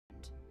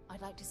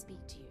I'd like to speak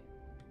to you.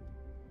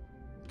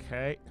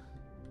 Okay.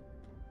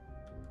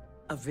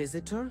 A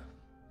visitor?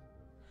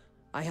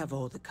 I have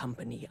all the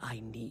company I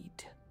need.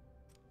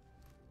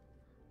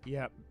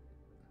 Yep.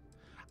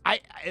 I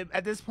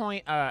at this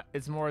point,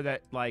 it's more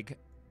that like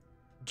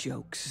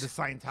Jokes. the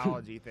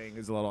Scientology thing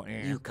is a little.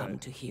 You come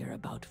to hear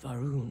about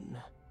Varun,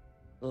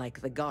 like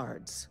the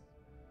guards,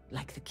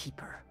 like the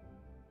keeper.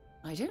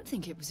 I don't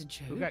think it was a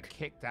joke. Who got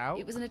kicked out?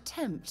 It was an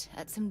attempt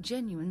at some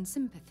genuine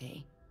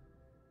sympathy.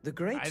 The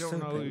great I don't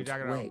know who you're serpent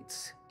talking about,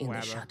 waits in the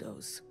Wabba.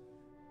 shadows.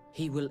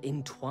 He will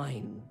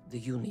entwine the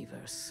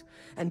universe,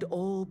 and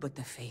all but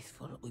the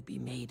faithful will be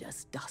made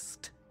as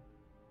dust.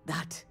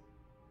 That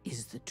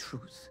is the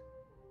truth.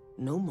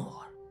 No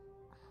more,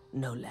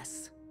 no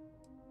less.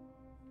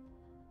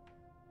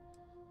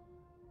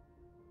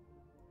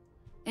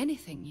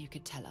 Anything you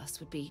could tell us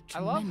would be I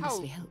love how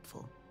tremendously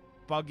helpful.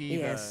 Buggy.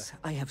 Yes,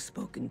 I have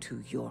spoken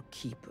to your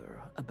keeper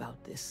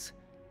about this.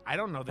 I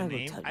don't know the I will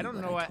name. tell I you don't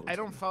what know. I told I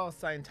don't him. follow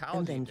Scientology.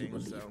 And then you things,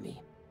 will so. leave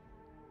me.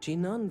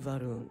 Jinan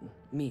Varun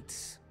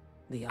meets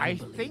the I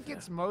unbeliever. think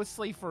it's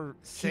mostly for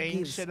He saying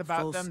gives shit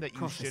about false them that you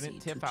prophecy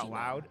shouldn't to tip out Jinan.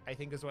 loud. I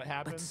think is what But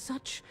happens.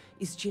 such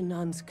is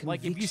Jinan's conviction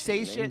Like, if you say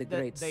in shit the that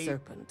great they-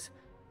 serpent.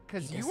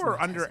 Because He you does were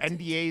not under hesitate.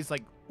 NDAs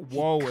like He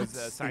whoa cuts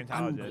as a the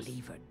Scientologist.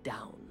 unbeliever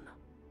down.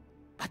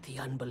 But the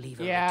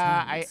unbeliever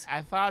Yeah, returns.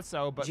 I thought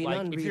so, but like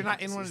Jinan if you're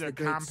not in one of realizes their the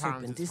great compounds,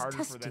 serpent it's is harder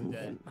for them testing to.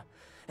 him,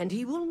 and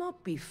he will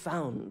not be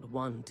found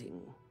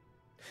wanting.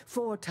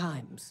 4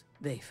 times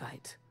they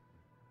fight.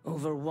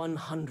 Over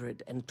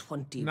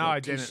 120 No, I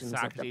didn't, rotations of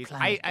the Socrates.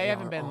 planet I they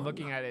haven't are been on.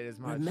 looking at it as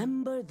much.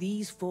 Remember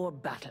these 4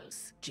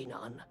 battles,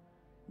 Jinan,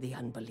 the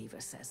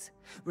unbeliever says.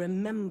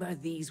 Remember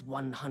these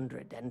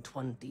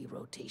 120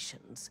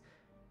 rotations.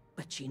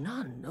 But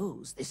Jinan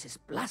knows this is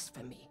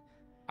blasphemy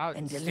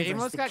and delivers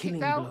Stainless the got killing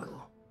kicked out?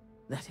 blow.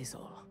 That is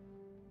all.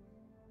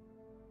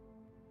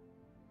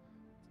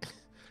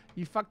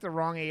 You fucked the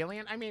wrong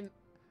alien. I mean,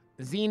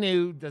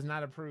 Xenu does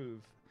not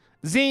approve.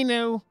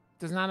 Xenu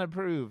does not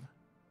approve.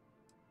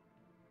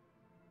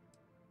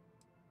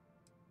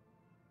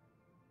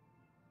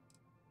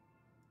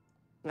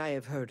 I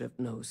have heard of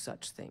no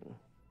such thing.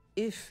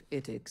 If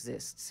it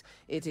exists,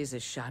 it is a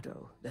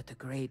shadow that the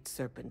great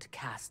serpent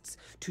casts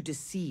to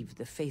deceive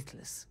the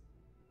faithless.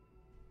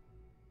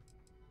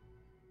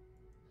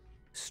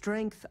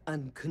 Strength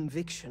and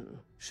conviction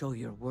show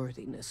your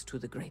worthiness to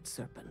the great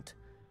serpent.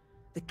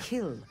 The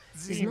kill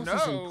is not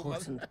as Xeno.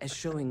 important as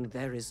showing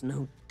there is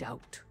no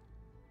doubt.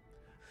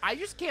 I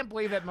just can't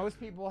believe that most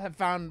people have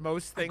found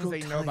most I things grow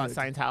they know about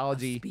tired of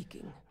Scientology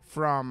speaking.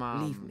 from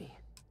Leave me.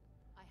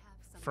 I have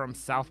something From I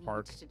South need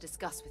Park. to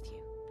discuss with you.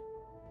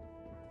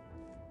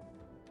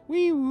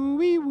 Wee woo,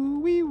 wee woo,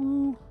 wee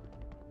woo.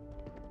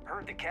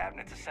 Heard the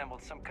cabinet's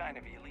assembled some kind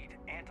of elite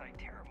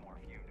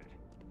anti-terramorph unit.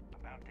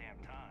 About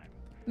damn time.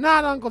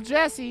 Not Uncle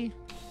Jesse.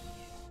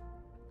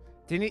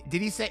 Did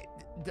he say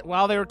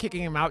while they were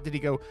kicking him out? Did he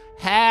go,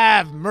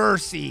 "Have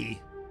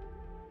mercy"?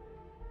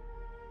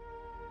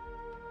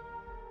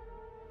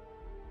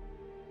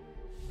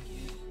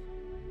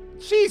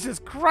 Jesus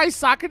Christ,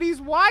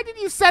 Socrates! Why did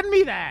you send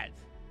me that?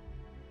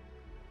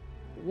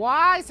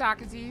 Why,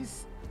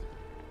 Socrates?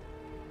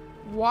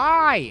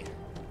 Why?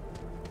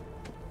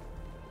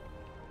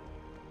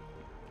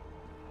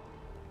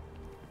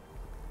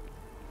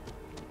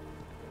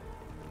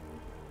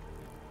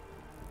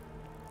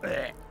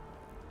 Blech.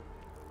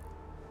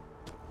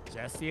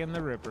 Jesse and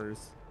the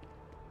Rippers.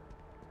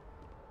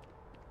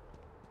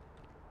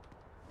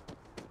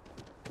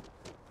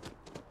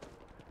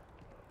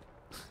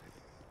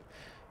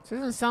 This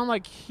doesn't sound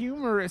like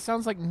humor. It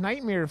sounds like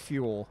nightmare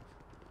fuel.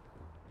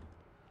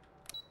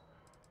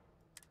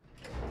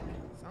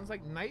 Sounds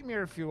like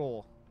nightmare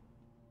fuel.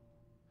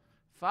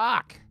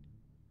 Fuck.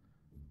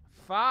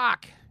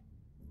 Fuck.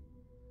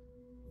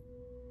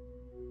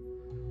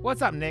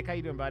 What's up, Nick? How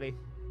you doing, buddy?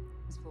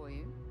 It's for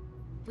you.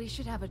 We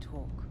should have a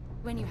talk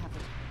when you have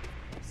it.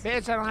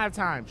 Bitch, I don't have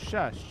time.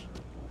 Shush.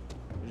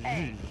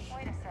 Hey,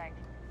 wait a sec.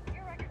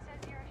 Your record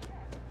says you're a chef.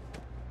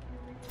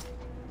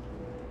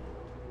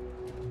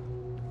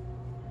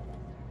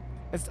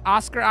 It's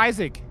Oscar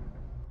Isaac.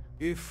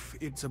 If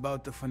it's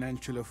about the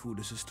financial or food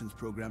assistance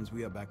programs,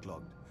 we are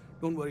backlogged.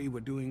 Don't worry, we're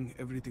doing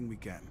everything we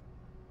can.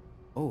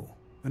 Oh,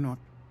 we're not.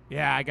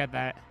 Yeah, I get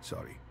that.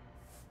 Sorry.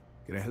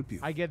 Can I help you?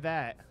 I get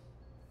that.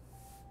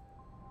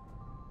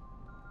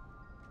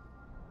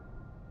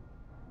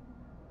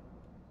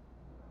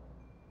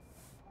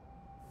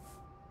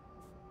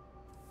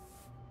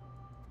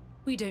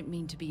 We don't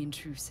mean to be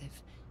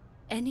intrusive.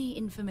 Any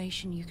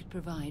information you could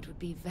provide would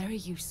be very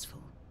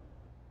useful.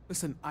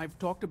 Listen, I've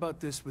talked about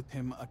this with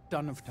him a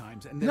ton of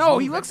times, and there's No,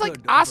 he looks like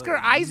record of Oscar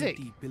a Isaac.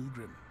 unity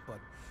pilgrim. But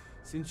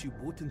since you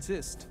both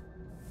insist,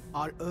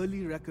 our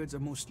early records are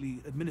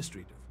mostly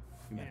administrative.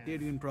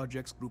 Humanitarian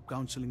projects, group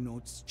counseling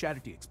notes,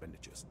 charity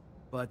expenditures.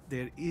 But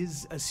there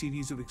is a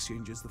series of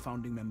exchanges the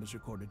founding members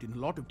recorded in a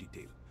lot of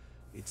detail.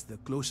 It's the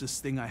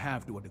closest thing I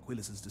have to what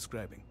Aquilus is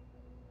describing.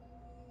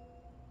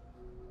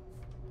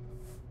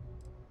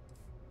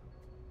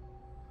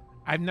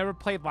 I've never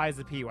played Lies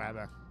of P,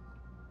 Wabba.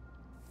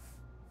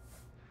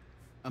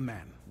 A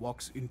man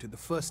walks into the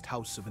first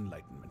House of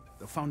Enlightenment.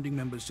 The founding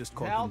members just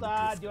call him the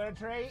Zelda, Drifter. do you want a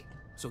treat?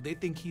 So they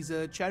think he's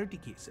a charity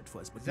case at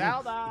first, but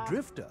Zelda! the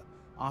Drifter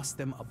asks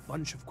them a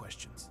bunch of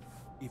questions.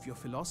 If your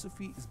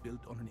philosophy is built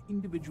on an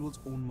individual's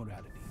own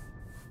morality,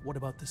 what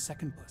about the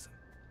second person?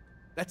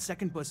 That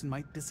second person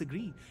might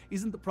disagree.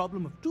 Isn't the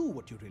problem of two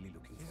what you're really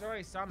looking for? He's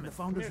already summoned. And the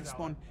founders Come here,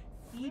 respond,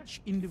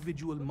 each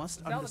individual must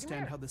Zelda, come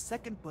understand here. how the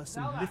second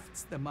person Zelda,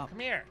 lifts them up. Come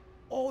here.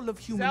 All of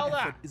human Zelda,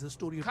 effort is a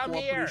story of come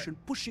here. cooperation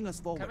pushing us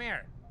forward. Come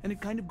here. And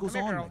it kind of goes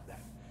Come here, on girl. like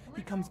that.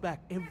 He comes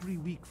back every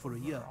week for a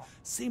year.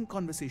 Same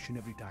conversation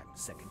every time.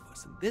 Second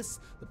person this,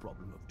 the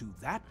problem of two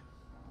that.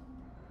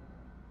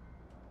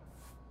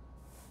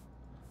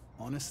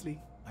 Honestly,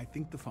 I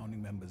think the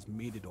founding members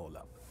made it all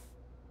up.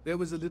 There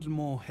was a little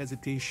more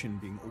hesitation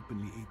being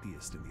openly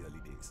atheist in the early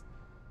days.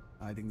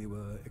 I think they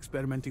were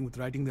experimenting with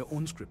writing their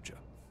own scripture.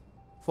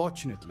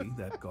 Fortunately,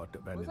 that got What's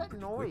abandoned that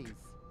pretty noise?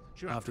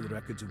 quick. After the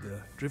records of the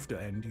Drifter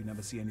end, you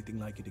never see anything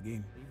like it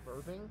again. Are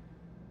you burping?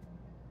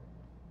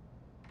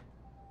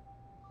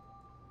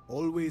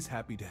 Always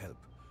happy to help.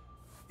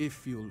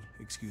 If you'll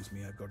excuse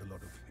me, I've got a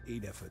lot of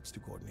aid efforts to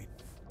coordinate.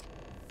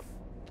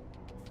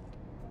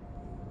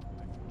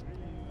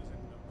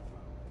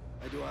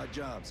 I do odd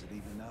jobs at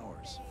evening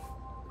hours.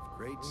 Lift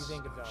crates, What do you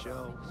think of that?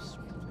 shelves,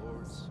 sweep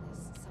floors.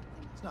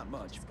 It's not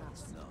much, but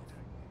it's enough.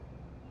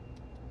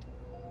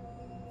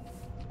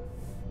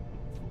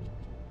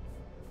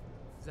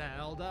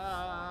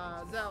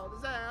 Zelda, Zelda,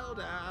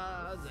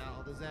 Zelda,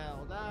 Zelda,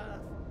 Zelda.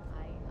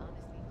 I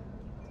honestly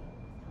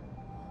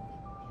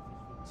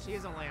She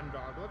is a lamb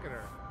dog. Look at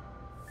her.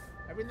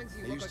 Everything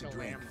seems I look used like to a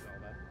drink. lamb,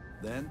 Zelda.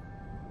 Then,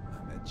 I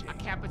met Jane. A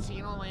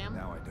cappuccino lamb?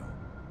 Now I don't.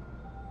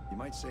 You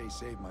might say he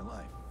saved my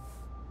life.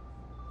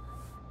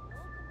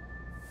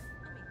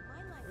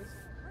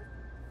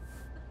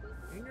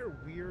 In your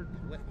weird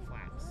lip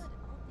flaps.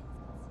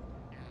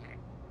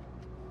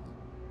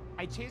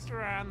 I chased her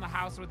around the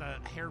house with a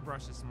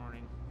hairbrush this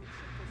morning.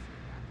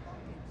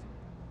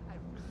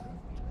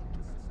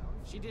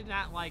 She did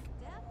not like.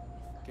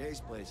 Kay's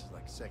place is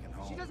like second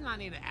home. She does not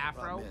need an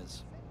afro. Problem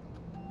is,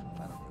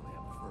 I don't really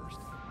have the first.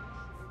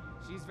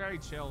 She's very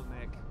chill,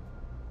 Nick.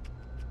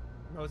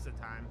 Most of the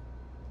time.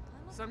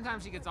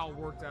 Sometimes she gets all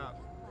worked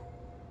up.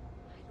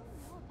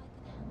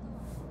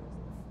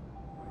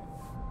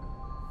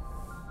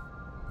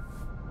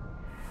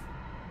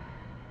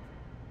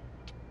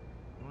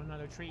 You want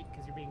another treat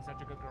because you're being such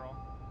a good girl?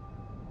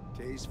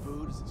 Kay's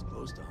food is as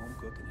close to home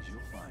cooking as you'll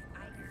find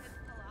around here.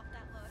 pull off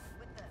that look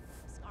with the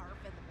scarf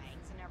and the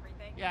bangs and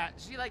everything. Yeah,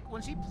 she like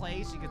when she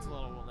plays, she gets a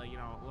little, you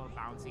know, a little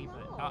bouncy.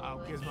 But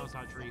Gizmo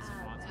saw trees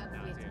and wants it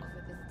now too.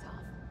 Over the top.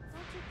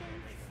 Don't you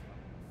think?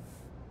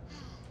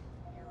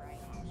 You're right.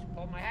 She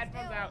pulled my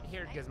headphones out.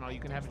 Here, Gizmo, you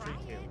can have a treat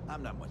too.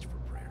 I'm not much for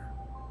prayer.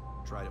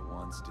 Tried it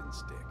once, didn't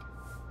stick.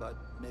 But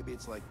maybe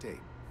it's like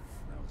tape.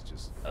 I was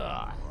just on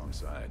Ugh. the wrong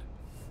side.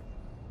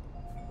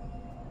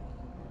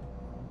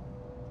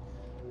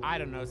 I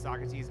don't know,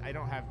 Socrates. I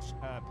don't have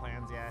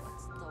plans yet.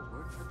 What's the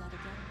word for that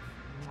again?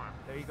 Mwah.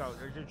 There you go.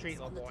 There's your treat,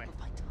 little boy.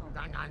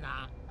 Nah, nah,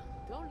 nah.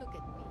 Don't look at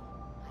me.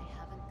 I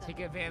haven't got Take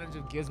advantage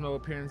of Gizmo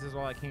appearances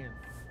while I can. Well,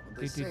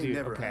 they say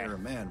never hire a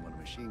man when a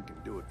machine can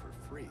do it for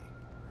free.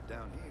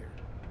 Down here.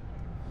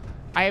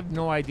 I have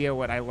no idea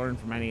what I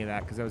learned from any of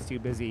that because I was too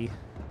busy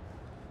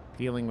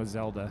dealing with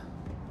Zelda.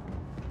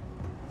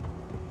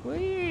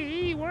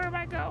 Whee! Where am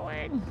I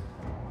going?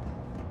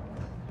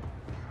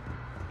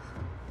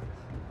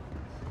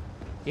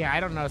 Yeah,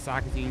 I don't know,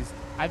 Socrates.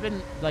 I've been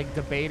like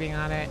debating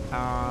on it.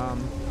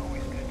 Always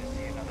good to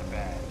see another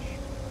badge.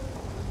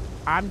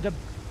 I'm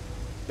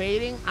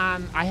debating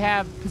on. I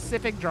have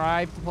Pacific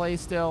Drive to play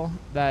still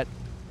that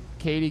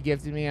Katie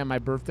gifted me on my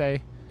birthday.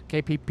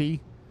 KPP.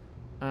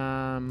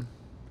 Why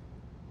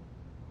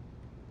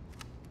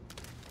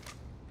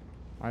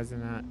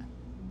isn't that?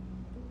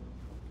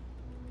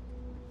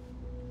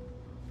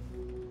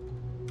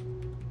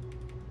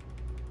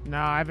 No,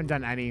 I haven't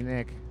done any,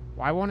 Nick.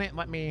 Why won't it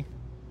let me?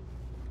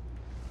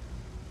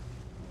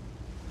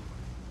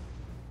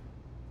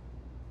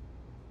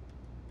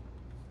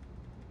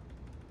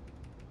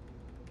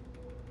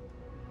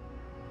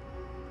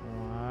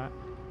 What?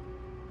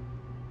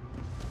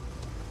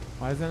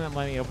 Why doesn't it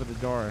let me open the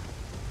door?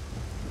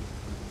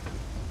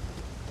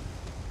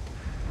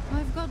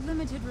 I've got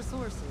limited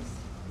resources.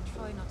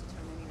 Try not to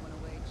turn anyone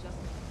away just.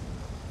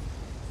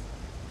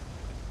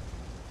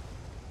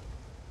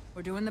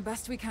 We're doing the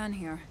best we can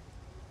here.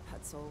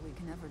 That's all we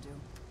can ever do.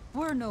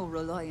 We're no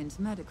reliant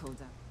medical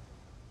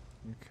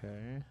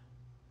Okay.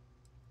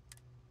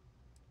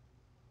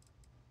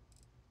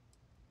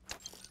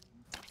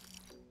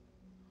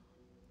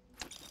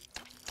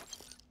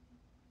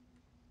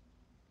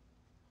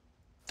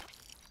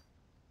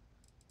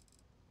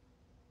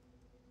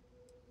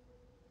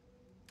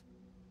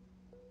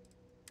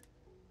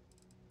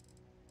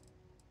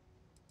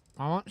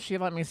 Why won't she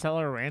let me sell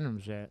her random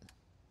shit?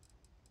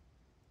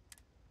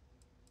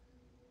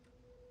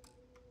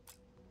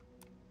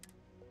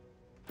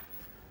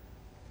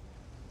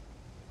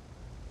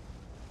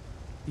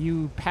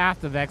 You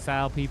Path of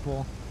Exile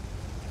people.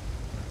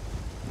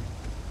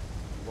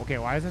 Okay,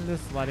 why isn't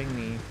this letting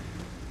me?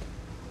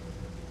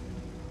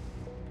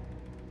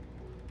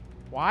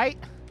 Why?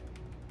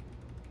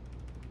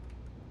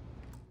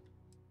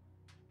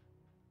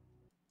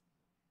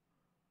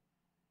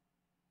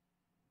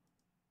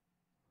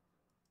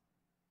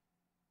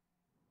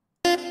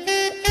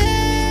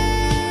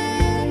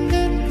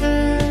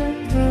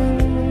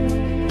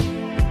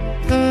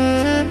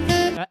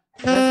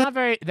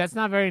 That's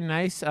not very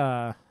nice,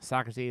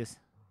 Socrates.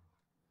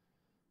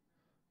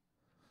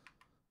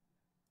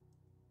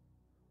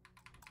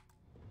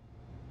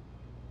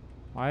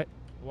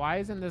 Why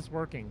isn't this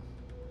working?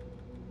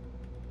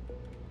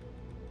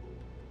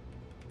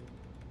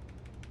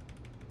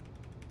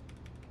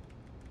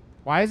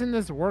 Why isn't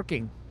this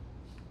working?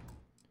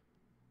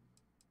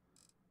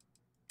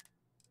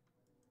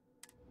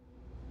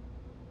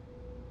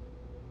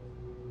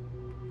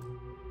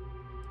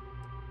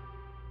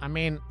 I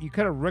mean, you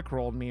could have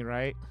rickrolled me,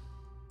 right?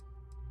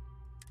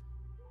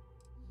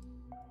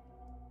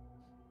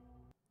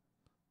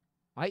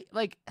 I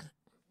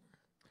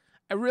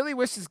really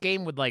wish this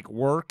game would, like,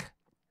 work.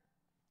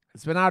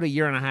 It's been out a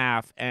year and a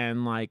half,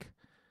 and, like,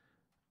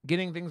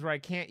 getting things where I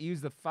can't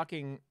use the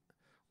fucking...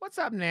 What's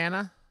up,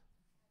 Nana?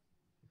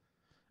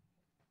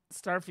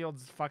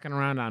 Starfield's fucking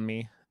around on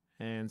me,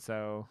 and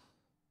so...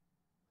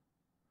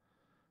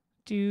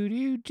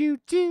 Do.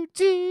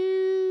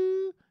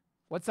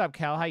 What's up,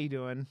 Cal? How you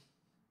doing?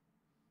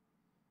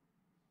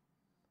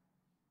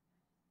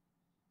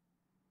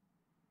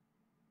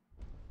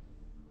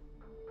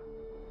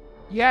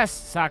 Yes,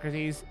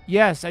 Socrates.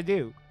 Yes, I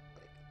do.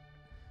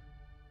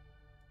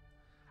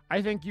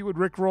 I think you would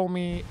rickroll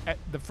me at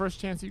the first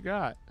chance you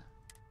got.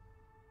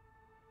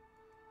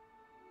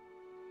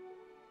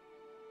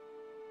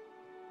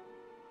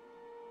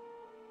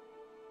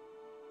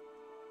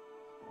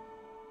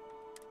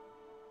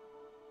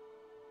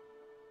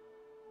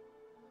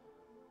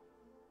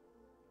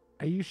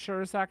 Are you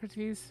sure,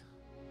 Socrates?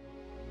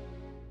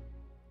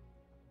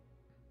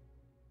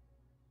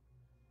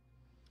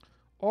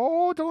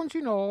 Oh, don't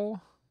you know?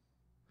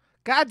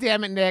 God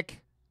damn it,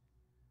 Nick.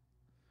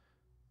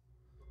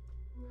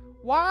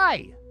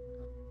 Why?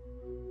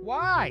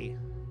 Why?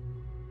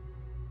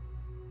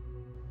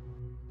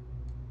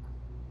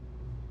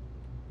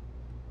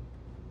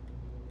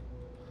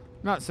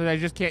 No, so I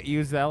just can't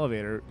use the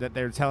elevator that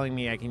they're telling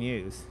me I can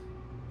use.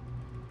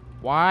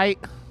 Why?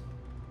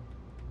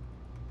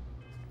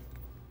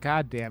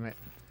 God damn it.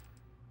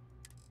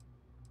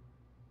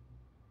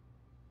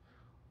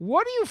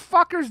 What are you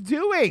fuckers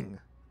doing?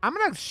 I'm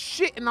gonna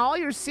shit in all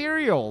your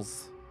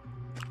cereals.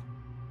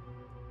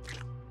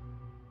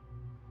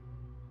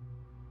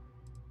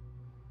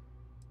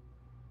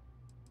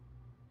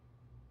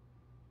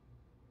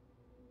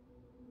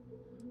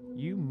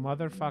 You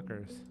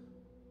motherfuckers.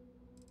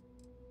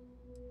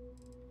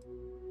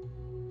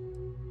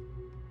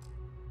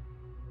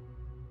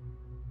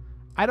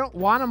 I don't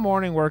want a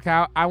morning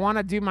workout. I want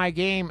to do my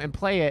game and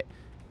play it,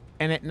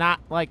 and it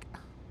not like...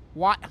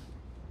 What?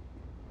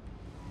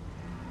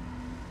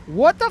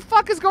 What the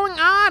fuck is going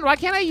on? Why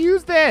can't I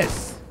use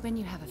this? When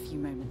you have a few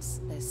moments,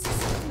 there's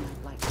something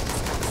I'd like to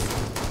discuss.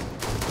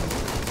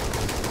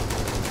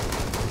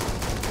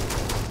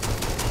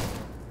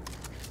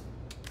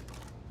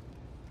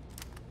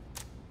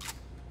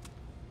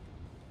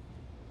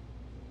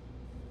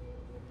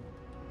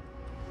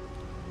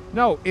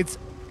 No, it's...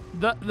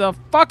 The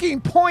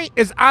fucking point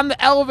is on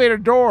the elevator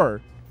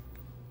door.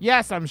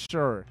 Yes, I'm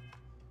sure.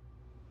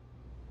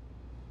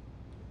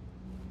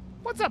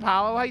 What's up,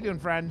 Hollow? How you doing,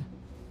 friend?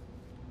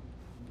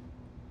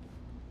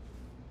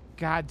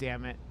 God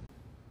damn it.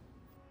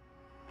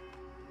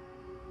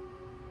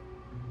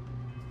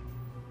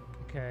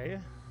 Okay.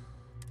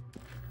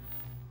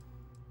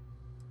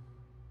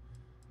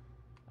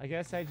 I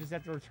guess I just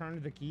have to return to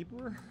the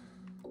keeper?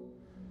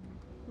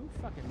 Who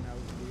fucking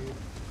knows, dude?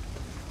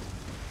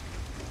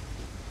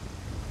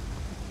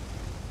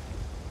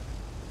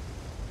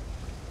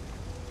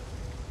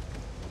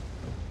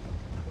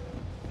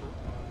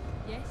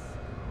 Yes?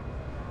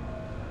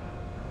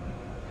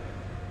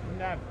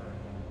 Never.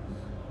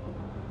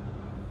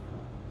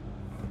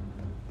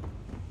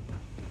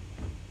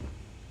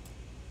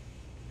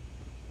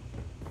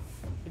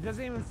 It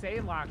doesn't even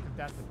say locked if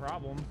that's the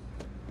problem.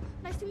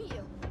 Nice to meet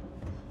you.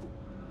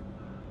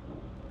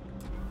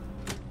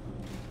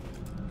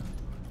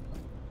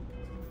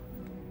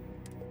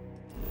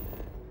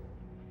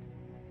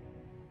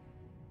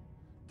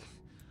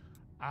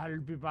 I'll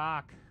be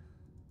back.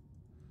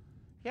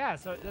 Yeah,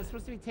 so that's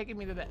supposed to be taking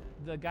me to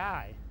the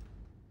guy.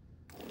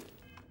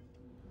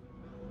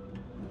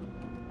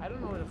 I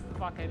don't know where the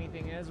fuck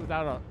anything is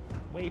without a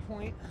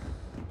waypoint.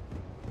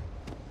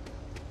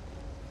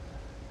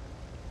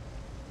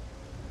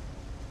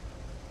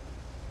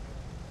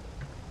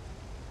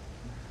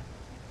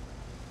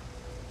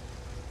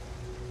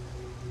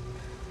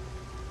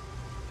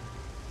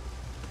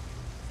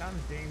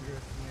 Sounds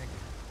dangerous, Nick.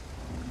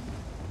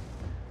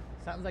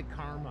 Sounds like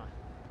karma.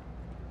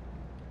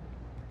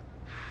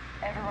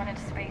 Ever run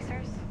into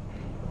spacers?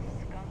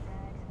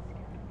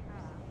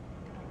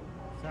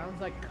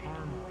 Sounds like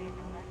karma.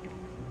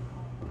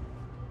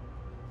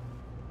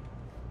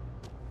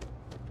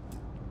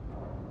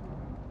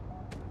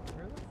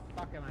 Where the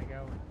fuck am I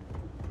going?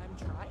 I'm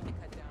trying to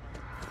cut down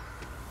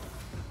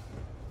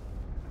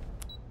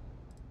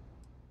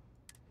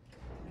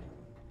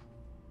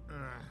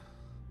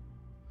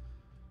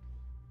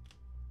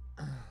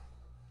on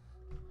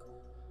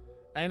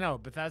I know,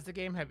 Bethesda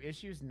game have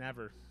issues?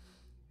 Never.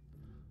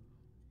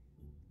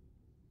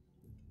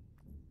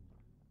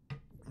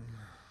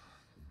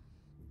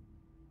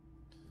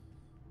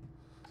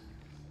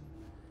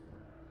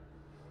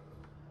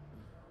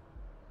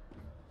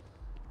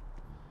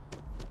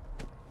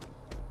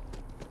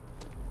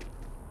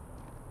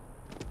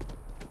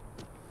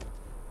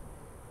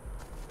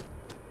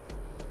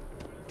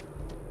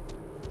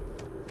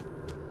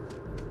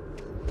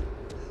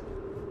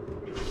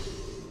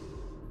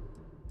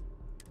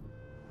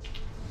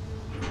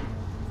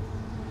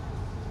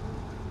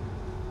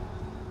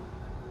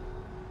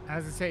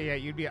 As I say, yeah,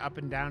 you'd be up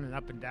and down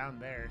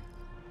there.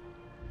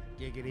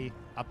 Giggity.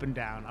 Up and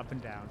down, up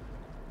and down.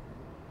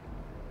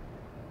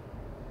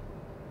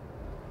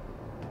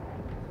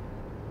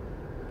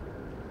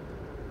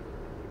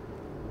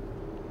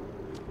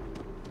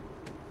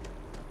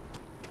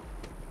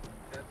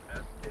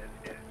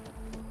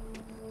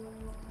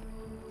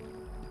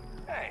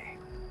 Hey,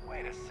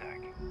 wait a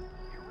sec.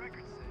 Your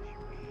record says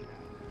you're a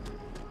chef.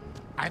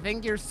 I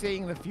think you're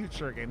seeing the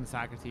future again,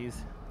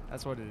 Socrates.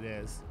 That's what it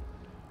is.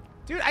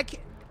 Dude, I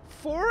can't.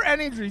 4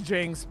 energy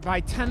drinks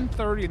by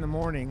 10:30 in the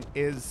morning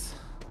is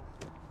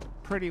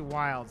pretty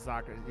wild,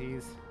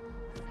 Socrates.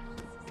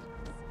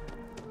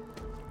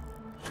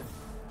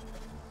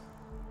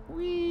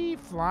 Wee,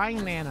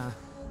 flying Nana.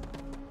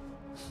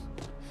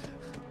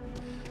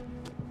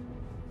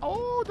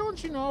 Oh,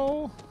 don't you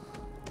know?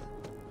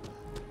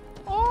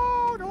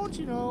 Oh, don't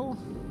you know?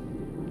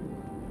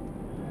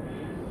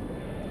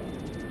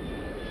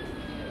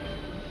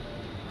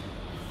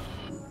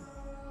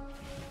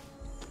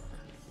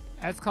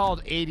 That's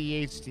called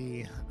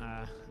ADHD,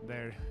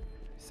 there,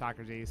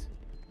 Socrates.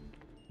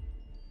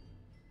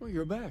 Well,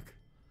 you're back.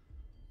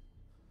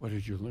 What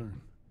did you learn?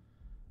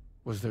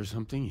 Was there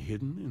something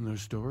hidden in their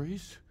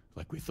stories,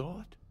 like we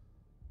thought?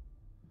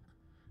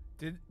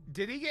 Did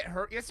he get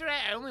hurt yesterday?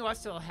 I only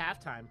watched till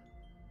halftime.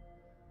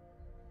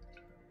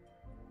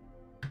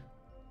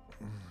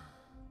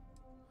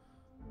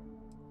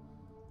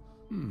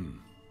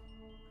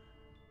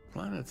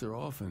 Planets are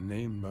often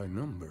named by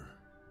number.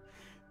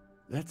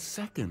 That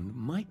second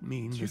might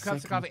mean 2 the cups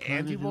of second coffee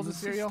and 2 planet bowls in of the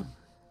cereal? system.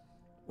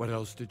 What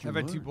else did you I've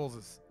learn? had 2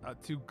 bowls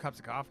of, 2 cups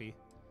of coffee.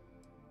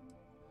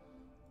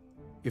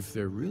 If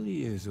there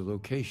really is a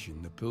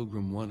location the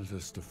Pilgrim wanted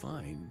us to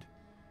find,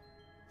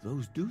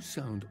 those do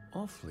sound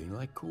awfully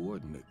like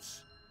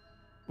coordinates.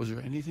 Was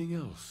there anything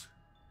else?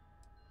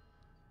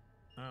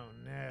 Oh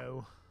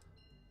no.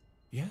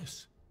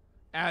 Yes.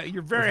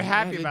 You're very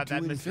happy about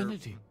that, to Mr.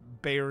 infinity.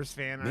 Bears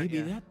fan, aren't Maybe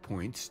you? that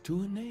points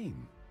to a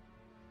name.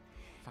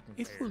 Fucking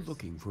If we're Bears.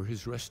 looking for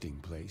his resting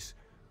place,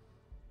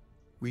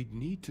 we'd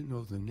need to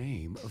know the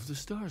name of the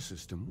star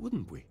system,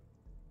 wouldn't we?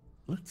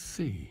 Let's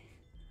see.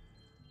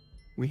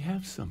 We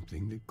have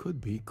something that could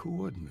be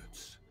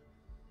coordinates.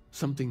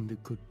 Something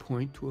that could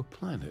point to a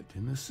planet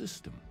in the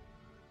system.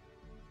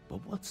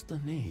 But what's the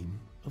name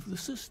of the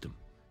system?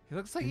 He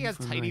looks like he has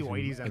tidy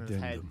whities on his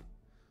head.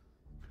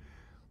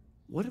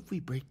 What if we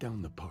break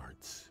down the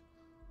parts?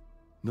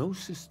 No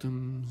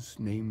systems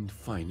named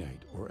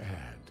finite or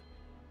add.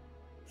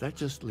 That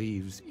just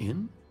leaves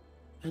in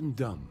and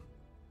dumb.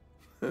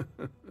 Well,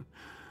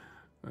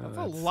 That's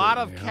a lot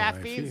of certainly how I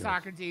caffeine, feel.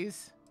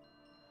 Socrates.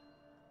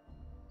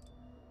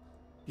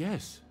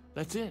 Yes,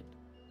 that's it.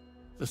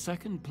 The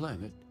second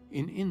planet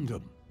in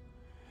Indum,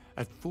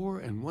 at 4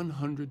 and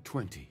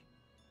 120.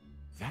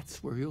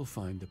 That's where you'll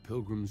find the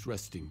Pilgrim's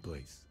resting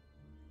place.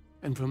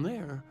 And from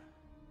there,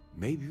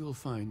 maybe you'll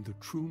find the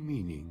true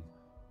meaning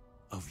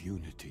of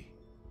unity.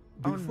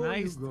 Oh, Before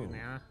nice, you go,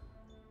 Nana.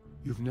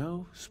 you've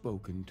now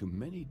spoken to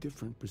many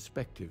different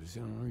perspectives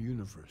in our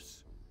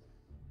universe.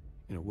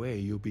 In a way,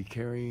 you'll be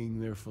carrying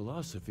their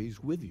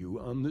philosophies with you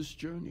on this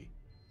journey.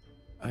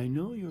 I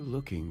know you're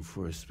looking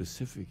for a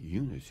specific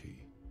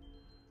unity,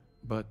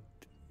 but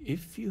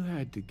if you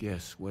had to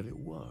guess what it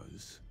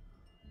was,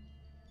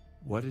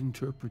 what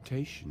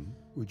interpretation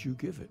would you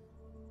give it?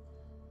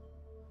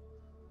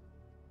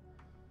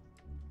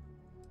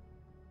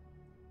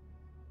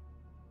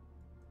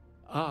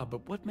 Ah,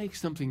 but what makes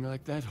something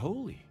like that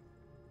holy?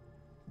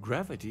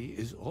 Gravity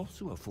is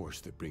also a force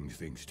that brings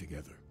things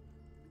together.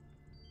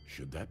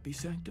 Should that be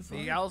sanctified?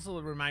 They also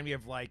remind me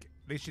of, like,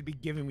 they should be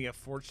giving me a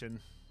fortune.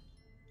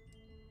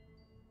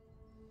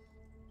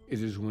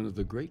 It is one of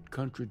the great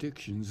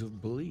contradictions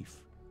of belief.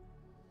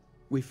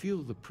 We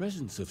feel the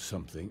presence of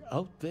something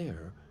out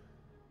there,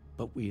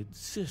 but we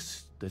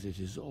insist that it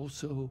is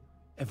also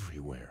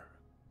everywhere.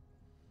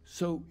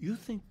 So you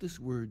think this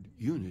word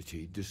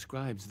unity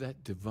describes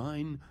that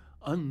divine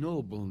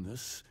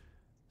unknowableness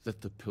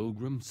that the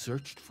Pilgrim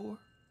searched for?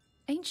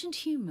 Ancient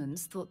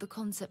humans thought the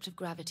concept of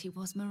gravity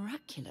was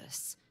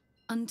miraculous.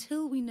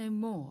 Until we know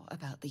more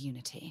about the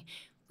Unity,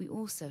 we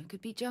also could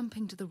be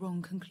jumping to the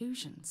wrong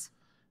conclusions.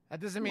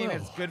 That doesn't mean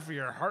it's Well, good for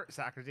your heart,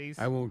 Socrates.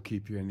 I won't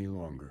keep you any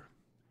longer.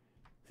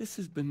 This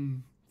has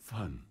been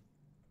fun,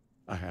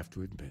 I have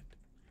to admit.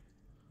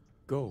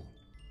 Go,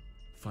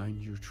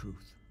 find your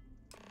truth.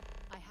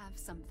 I have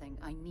something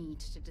I need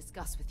to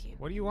discuss with you.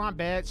 What do you want,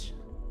 bitch?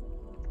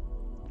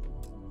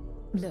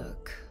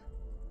 Look,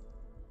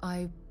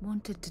 I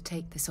wanted to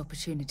take this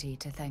opportunity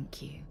to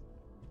thank you.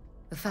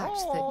 The fact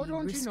that you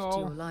risked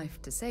your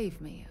life to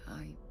save me,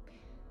 I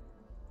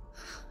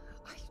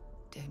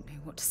don't know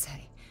what to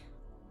say.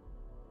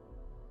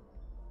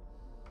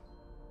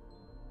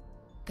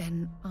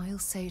 Then I'll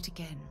say it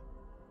again,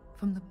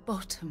 from the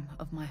bottom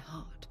of my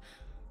heart.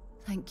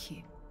 Thank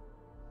you.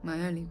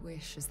 My only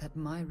wish is that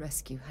my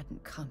rescue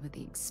hadn't come at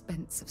the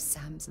expense of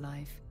Sam's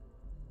life.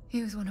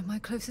 He was one of my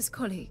closest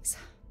colleagues,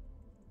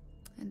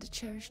 and a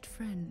cherished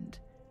friend.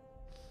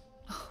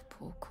 Oh,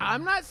 poor Cora.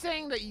 I'm not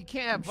saying that you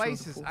can't have I'm sure the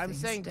vices. poor I'm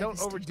thing's saying don't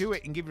overdo devastated.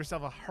 it and give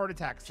yourself a heart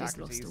attack, She's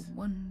Socrates. lost a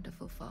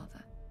wonderful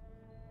father.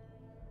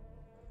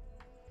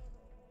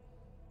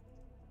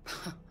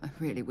 I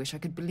really wish I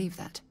could believe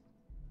that.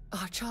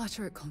 Our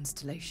charter at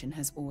Constellation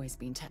has always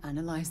been to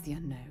analyze the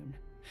unknown,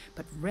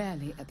 but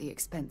rarely at the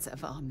expense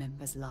of our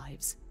members'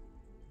 lives.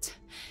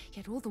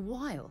 Yet all the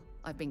while,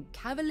 I've been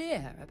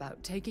cavalier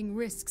about taking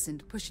risks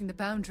and pushing the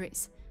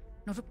boundaries,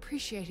 not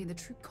appreciating the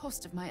true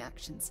cost of my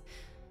actions.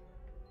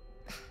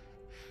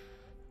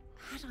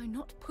 Had I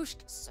not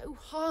pushed so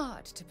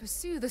hard to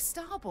pursue the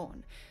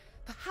Starborn,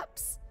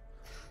 perhaps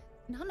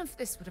none of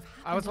this would have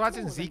happened. I was watching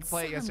at all, Zeke and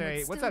play Sam yesterday.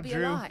 would What's still up, be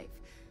Drew? alive.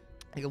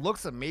 It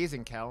looks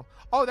amazing, Kel.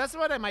 Oh, that's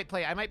what I might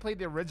play. I might play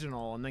the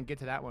original and then get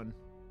to that one.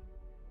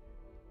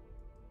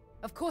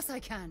 Of course I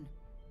can.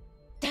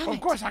 Damn Of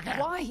it. course I can.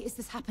 Why is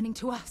this happening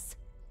to us?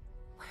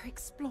 We're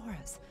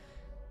explorers.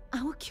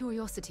 Our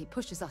curiosity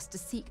pushes us to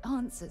seek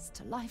answers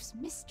to life's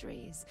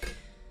mysteries.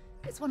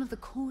 It's one of the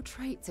core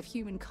traits of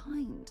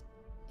humankind.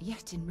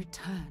 Yet in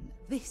return,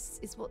 this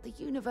is what the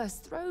universe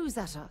throws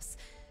at us.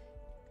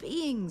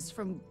 Beings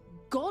from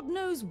God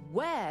knows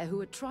where who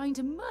are trying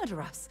to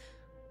murder us.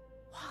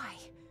 Why?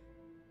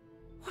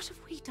 What have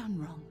we done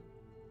wrong?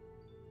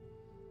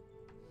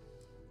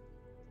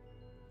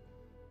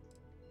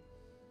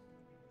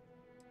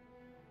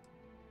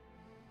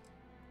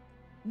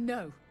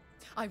 No,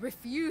 I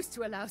refuse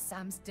to allow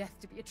Sam's death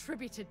to be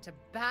attributed to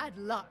bad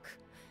luck.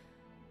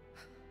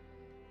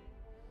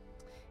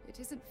 It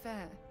isn't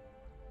fair.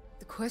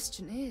 The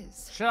question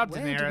is, Shut up,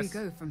 where do we Daenerys.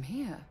 go from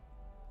here?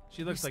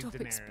 She looks like Stop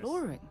Daenerys.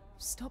 exploring.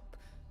 Stop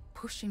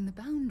pushing the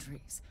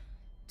boundaries.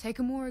 Take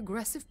a more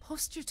aggressive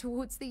posture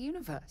towards the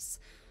universe.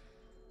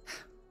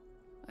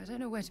 I don't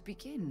know where to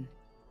begin.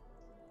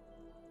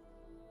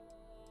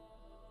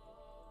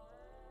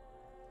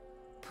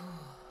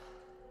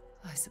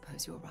 I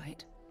suppose you're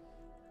right.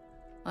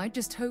 I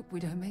just hope we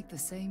don't make the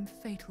same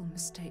fatal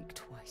mistake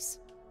twice.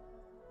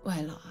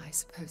 Well, I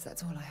suppose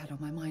that's all I had on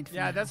my mind for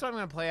Yeah, now. that's what I'm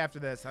going to play after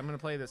this. I'm going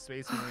to play the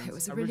Space Marines. It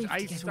was a relief I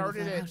to get all of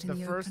started that it, out in the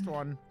the first open.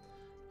 one,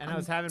 and I I'm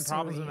was having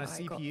problems with my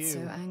sorry CPU. I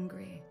got so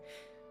angry.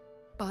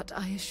 But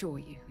I assure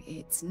you,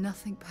 it's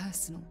nothing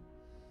personal.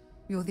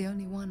 You're the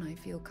only one I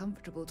feel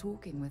comfortable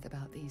talking with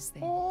about these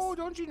things. Oh,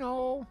 don't you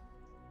know?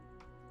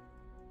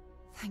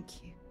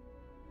 Thank you.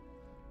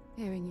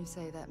 Hearing you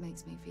say that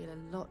makes me feel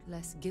a lot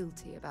less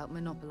guilty about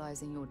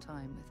monopolizing your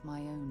time with my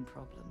own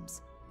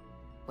problems.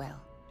 Well,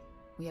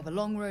 we have a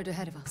long road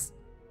ahead of us.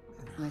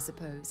 I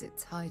suppose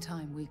it's high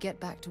time we get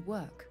back to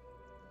work.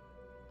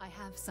 I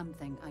have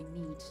something I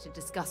need to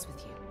discuss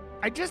with you.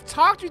 I just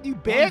talked with you,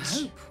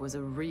 bitch! Hope was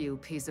a real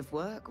piece of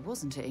work,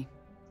 wasn't he?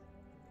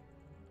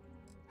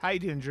 How you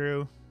doing,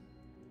 Drew?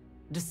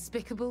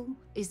 Despicable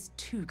is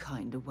too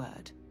kind a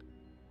word.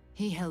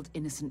 He held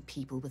innocent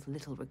people with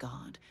little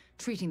regard,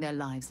 treating their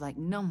lives like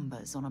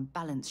numbers on a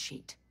balance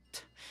sheet.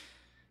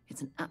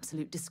 It's an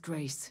absolute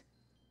disgrace.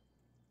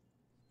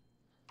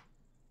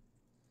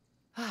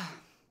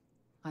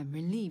 I'm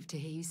relieved to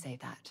hear you say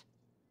that.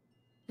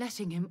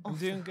 Letting him off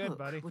the doing good, hook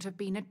buddy. would have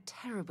been a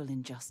terrible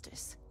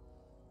injustice.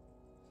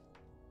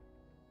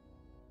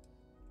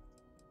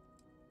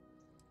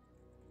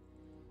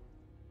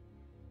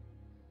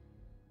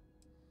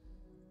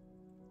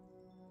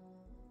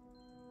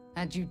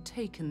 Had you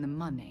taken the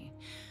money,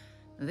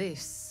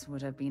 this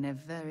would have been a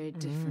very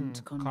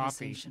different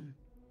conversation.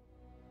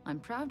 I'm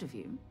proud of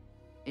you.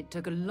 It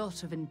took a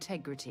lot of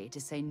integrity to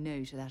say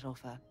no to that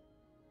offer.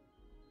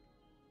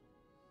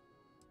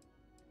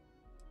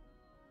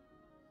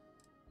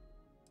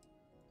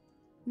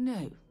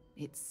 No,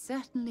 it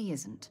certainly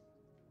isn't.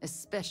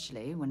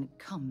 Especially when it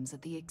comes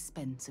at the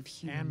expense of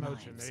human And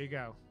motion, lives. there you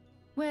go.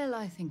 Well,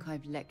 I think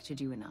I've lectured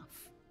you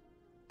enough.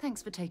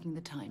 Thanks for taking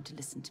the time to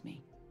listen to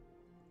me.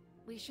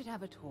 We should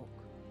have a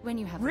talk. When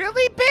you have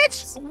Really,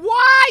 bitch?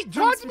 Why? Talk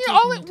Thanks to for me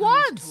all taking at the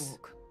time to once!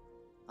 talk.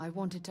 I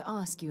wanted to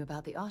ask you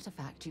about the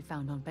artifact you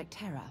found on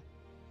Vectera.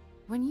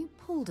 When you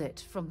pulled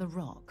it from the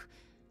rock,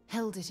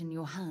 held it in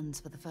your hands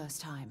for the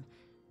first time,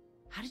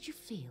 how did you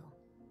feel?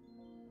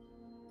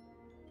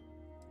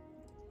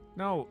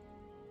 No.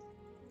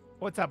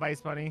 What's up, Ice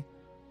Bunny?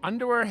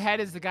 Underwear Head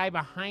is the guy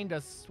behind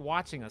us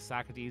watching us,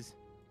 Socrates.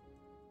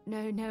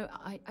 No,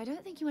 I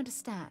don't think you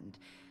understand.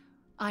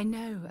 I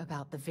know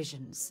about the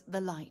visions,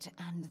 the light,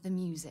 and the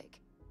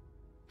music.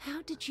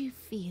 How did you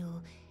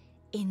feel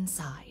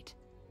inside?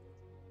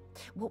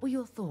 What were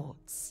your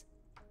thoughts?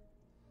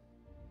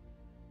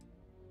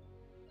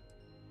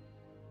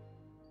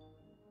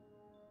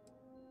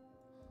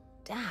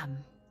 Damn.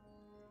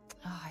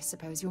 Oh, I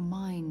suppose your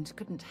mind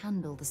couldn't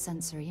handle the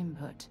sensory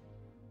input.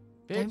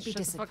 Bitch, Don't be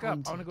shut the fuck up.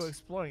 disappointed. I want to go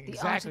exploring. The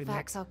Exactly,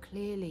 artifacts Nick. are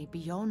clearly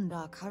beyond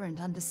our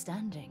current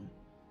understanding.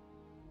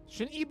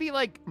 Shouldn't you be,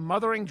 like,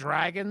 mothering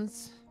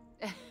dragons?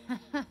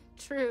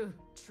 True.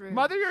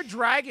 Mother your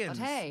dragons!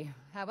 But hey,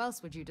 how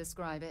else would you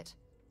describe it?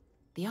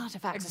 The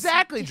artifacts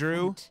Exactly, are so Drew.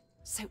 different,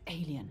 so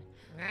alien.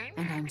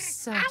 And I'm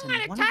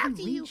certain one of them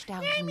reached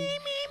out and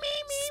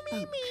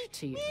spoke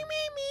to you.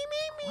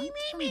 Quite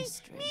a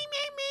mystery.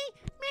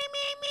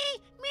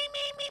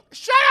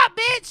 Shut up,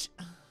 bitch!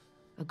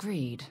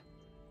 Agreed.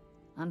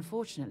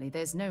 Unfortunately,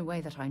 there's no way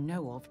that I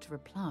know of to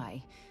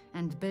reply.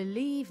 And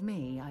believe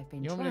me, I've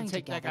been You want me trying to to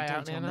take that gather guy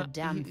out, data on Nana? the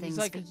damn He's things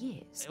like, for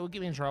years. It will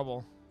get me in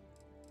trouble.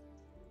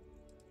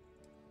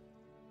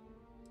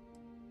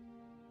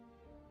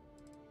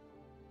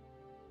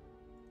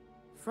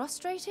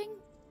 Frustrating?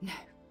 No.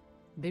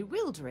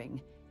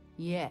 Bewildering?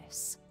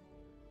 Yes.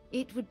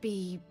 It would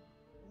be...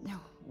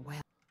 oh,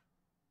 well...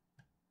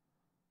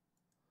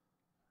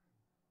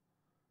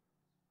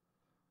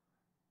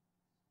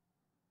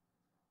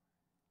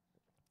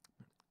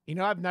 You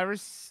know,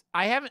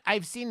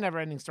 I've seen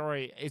Neverending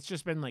Story. It's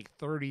just been like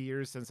 30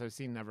 years since I've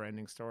seen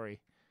Neverending Story.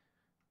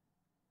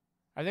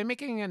 Are they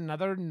making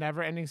another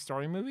Neverending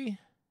Story movie?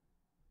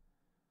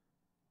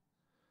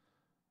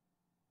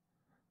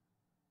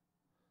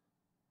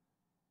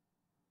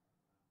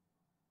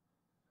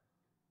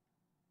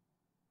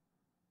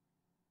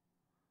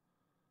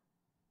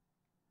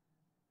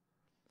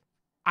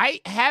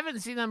 I haven't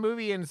seen that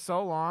movie in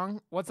so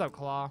long. What's up,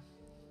 Claw?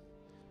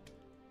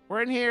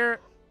 We're in here.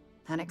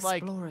 An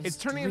Like, explorer's it's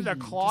turning into a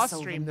dream to Claw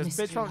solve a stream. This bitch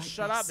mystery won't like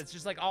shut this. up. It's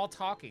just like all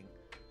talking.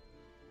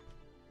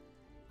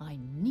 I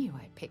knew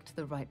I picked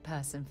the right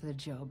person for the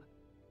job.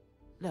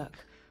 Look,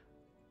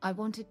 I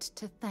wanted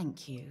to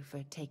thank you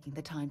for taking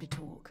the time to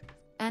talk,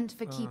 and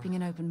for keeping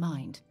an open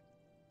mind.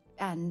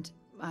 And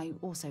I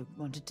also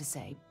wanted to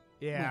say,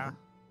 Yeah. well,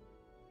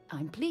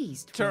 I'm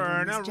pleased. we're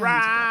on Turn this journey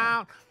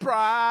around,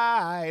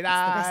 bright It's the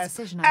best eyes.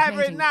 decision I've made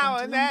Every in now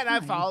quite a and long then I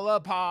time. fall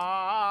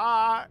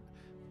apart.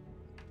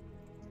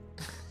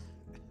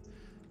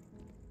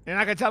 You're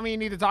not gonna tell me you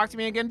need to talk to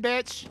me again,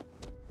 bitch?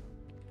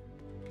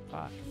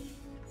 Fuck.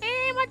 Hey,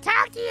 I wanna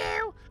talk to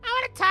you.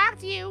 I wanna talk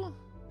to you.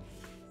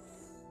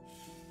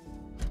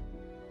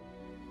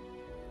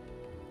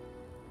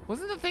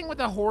 Wasn't the thing with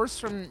the horse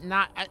from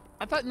not...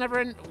 I thought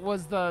Neverend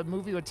was the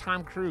movie with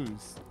Tom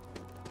Cruise.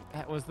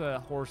 That was the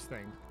horse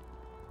thing.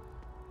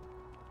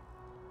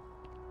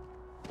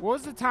 What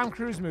was the Tom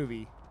Cruise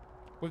movie?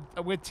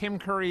 With Tim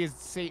Curry as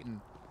Satan?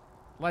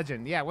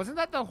 Legend. Yeah, wasn't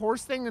that the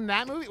horse thing in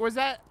that movie? Was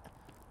that...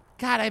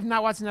 God, I have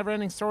not watched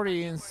Neverending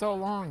Story in so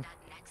long.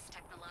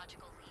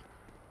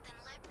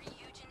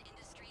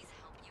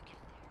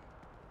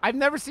 I've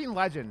never seen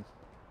Legend.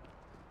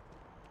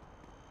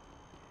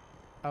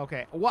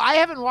 Okay. Well, I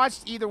haven't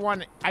watched either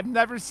one. I've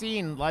never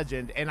seen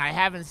Legend, and I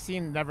haven't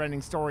seen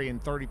Neverending Story in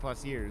 30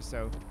 plus years,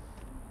 so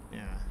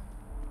yeah.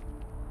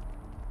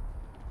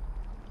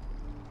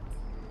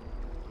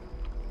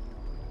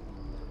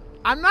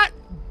 I'm not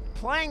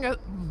playing a...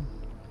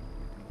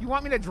 You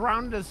want me to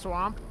drown in the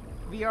swamp,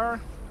 VR?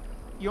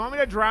 You want me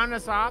to drown in the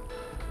swamp?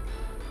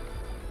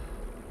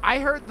 I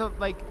heard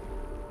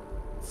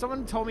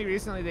someone told me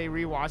recently they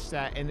rewatched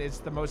that, and it's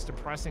the most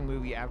depressing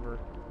movie ever.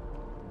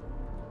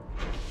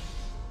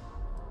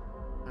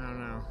 I don't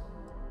know.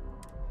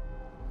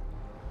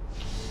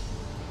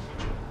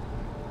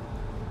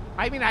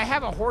 I mean, I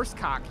have a horse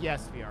cock,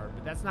 yes, VR,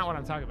 but that's not what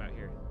I'm talking about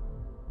here.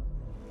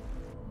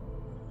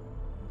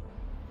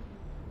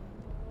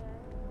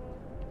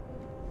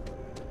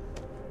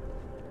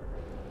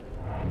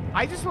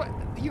 I just want...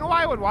 You know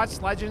why I would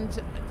watch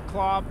Legend,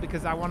 Claw?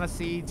 Because I want to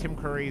see Tim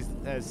Curry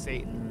as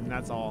Satan,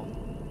 that's all.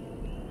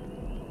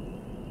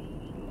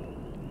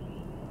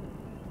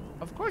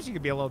 Of course you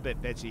could be a little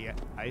bit bitchy,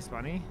 Ice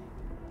Bunny.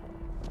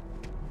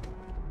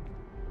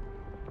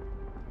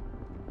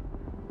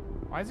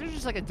 Why is there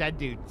just like a dead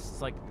dude just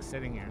like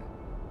sitting here?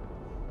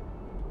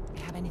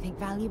 Have anything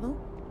valuable?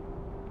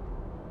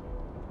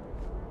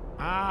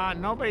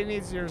 Nobody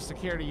needs your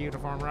security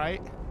uniform,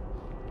 right?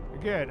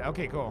 You're good.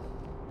 Okay, cool.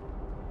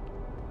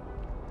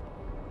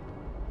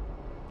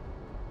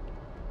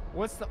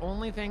 What's the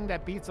only thing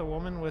that beats a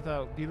woman with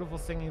a beautiful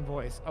singing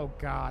voice? Oh,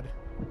 God.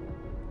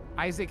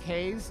 Isaac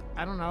Hayes?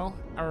 I don't know.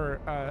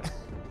 Or, I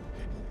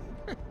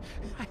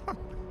don't...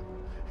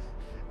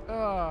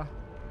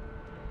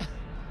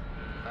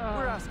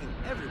 We're asking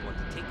everyone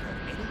to take care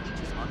of any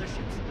leeches on their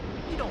ships.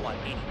 We don't want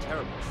any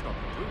terrible stuff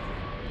through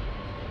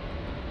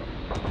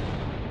here.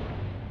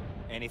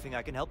 Anything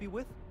I can help you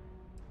with?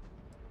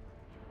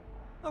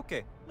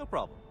 Okay, no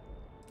problem.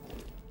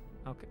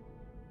 Okay.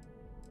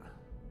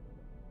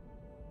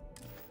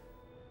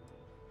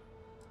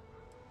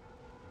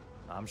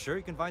 I'm sure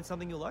you can find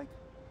something you like.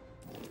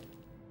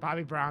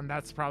 Bobby Brown,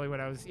 that's probably what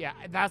I was... Yeah,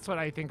 that's what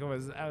I think it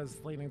was. I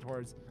was leaning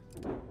towards.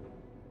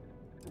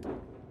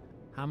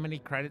 How many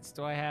credits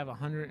do I have?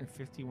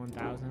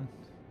 151,000.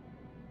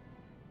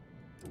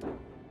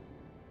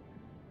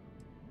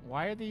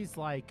 Why are these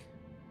like...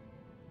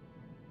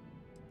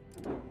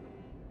 Can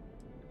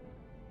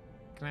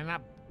I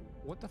not...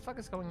 What the fuck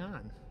is going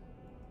on?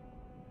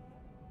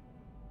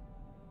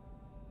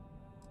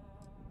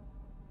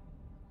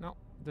 No,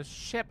 the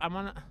ship, I'm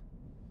on a...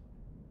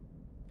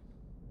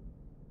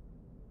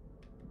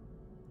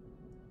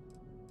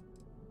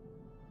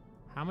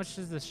 How much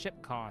does the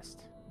ship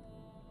cost?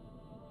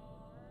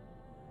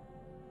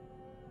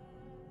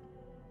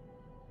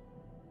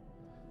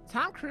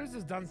 Tom Cruise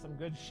has done some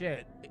good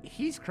shit.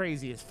 He's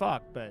crazy as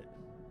fuck, but...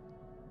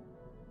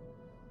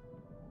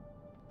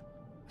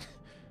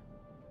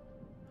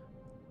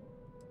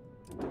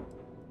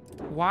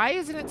 Why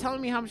isn't it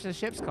telling me how much the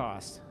ships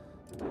cost?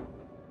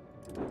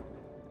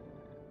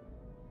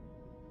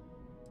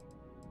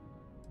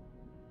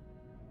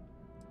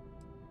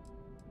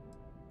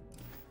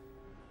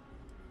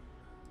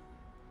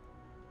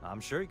 I'm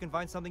sure you can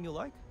find something you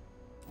like.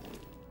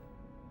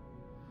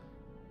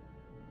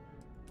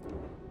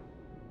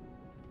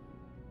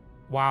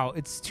 Wow,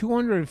 it's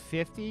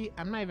 250?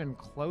 I'm not even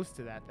close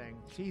to that thing.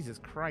 Jesus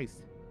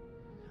Christ.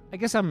 I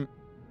guess I'm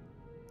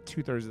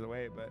 2/3 of the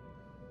way, but...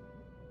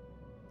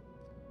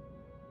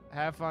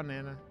 Have fun,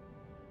 Nana.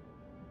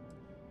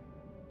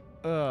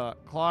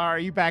 Clara, are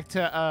you back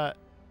to,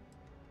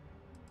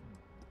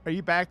 Are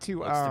you back to,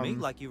 Looks to me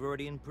like you're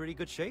already in pretty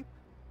good shape.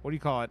 What do you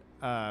call it?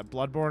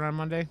 Bloodborne on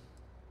Monday?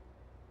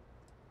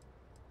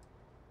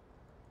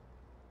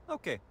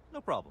 Okay,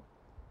 no problem.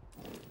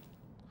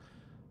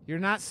 You're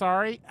not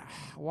sorry?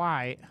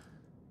 Why?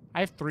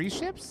 I have 3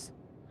 ships?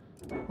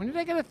 When did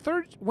I get a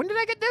 3rd? When did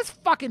I get this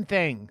fucking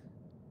thing?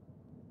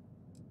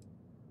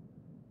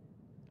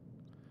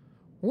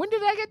 When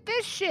did I get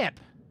this ship?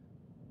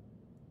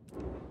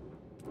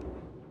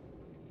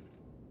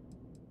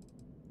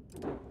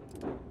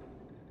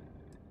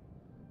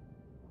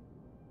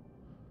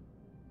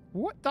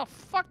 What the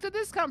fuck did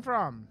this come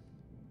from?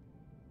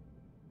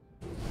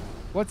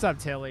 What's up,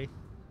 Tilly?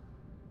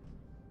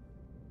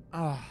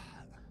 Oh.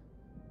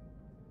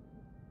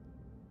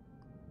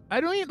 I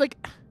don't even, like...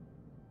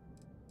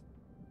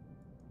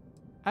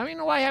 I don't even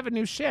know why I have a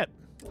new ship.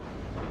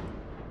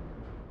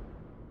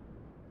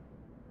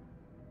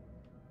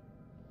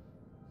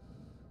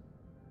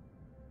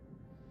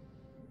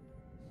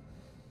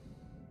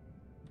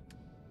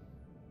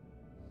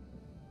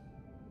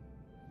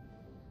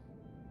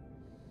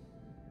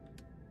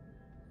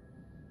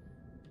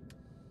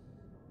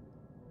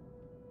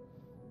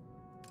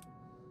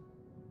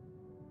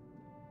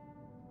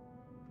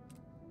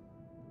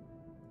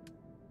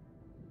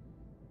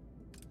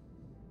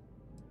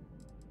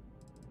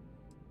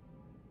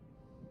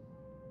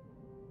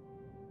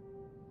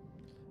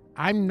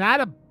 I'm not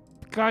a...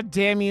 God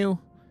damn you.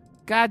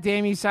 God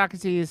damn you,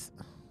 Socrates.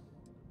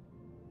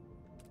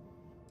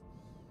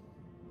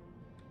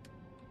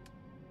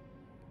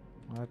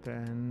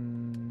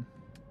 Weapon.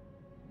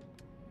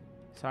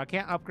 So I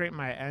can't upgrade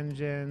my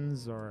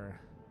engines or...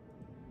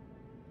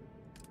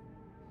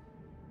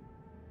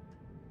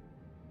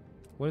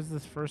 What is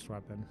this first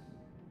weapon?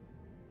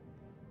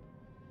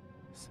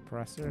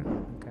 Suppressor?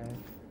 Okay.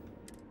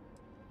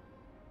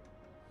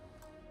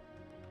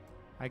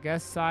 I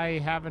guess I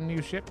have a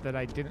new ship that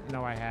I didn't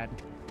know I had.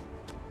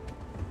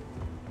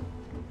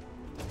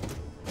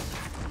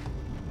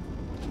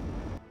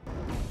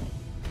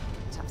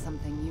 Have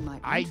something you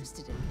might be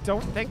interested in.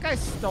 Don't think I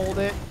stole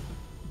it,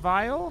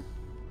 Vile.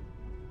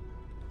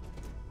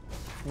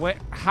 What?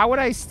 How would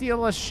I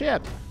steal a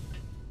ship?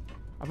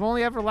 I've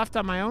only ever left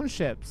on my own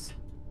ships.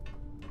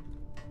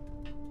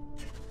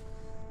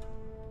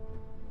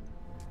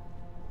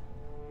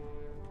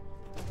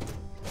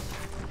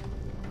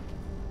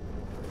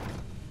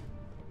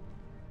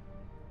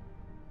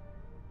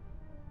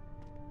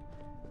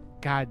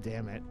 God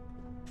damn it.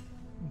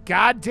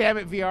 God damn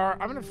it, VR.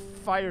 I'm gonna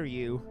fire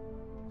you.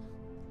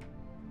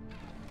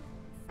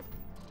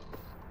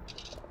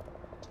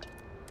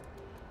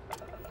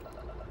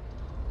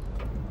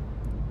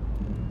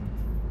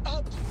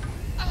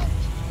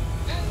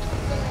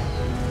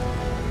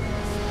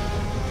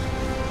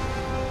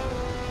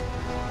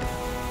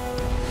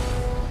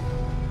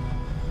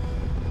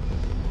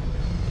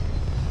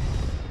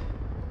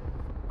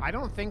 I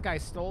don't think I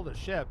stole the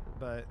ship,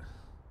 but...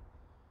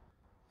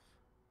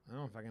 I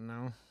don't fucking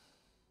know.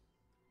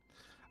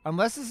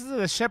 Unless this is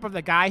the ship of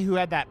the guy who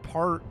had that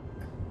part.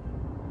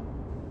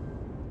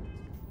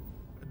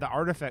 The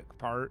artifact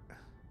part.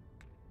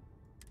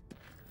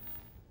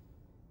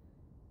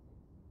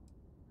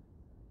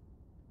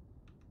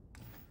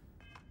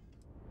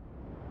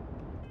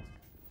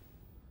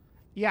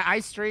 Yeah,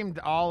 I streamed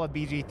all of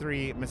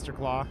BG3, Mr.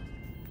 Claw.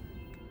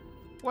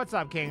 What's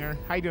up, Kinger?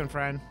 How you doing,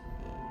 friend?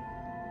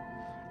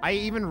 I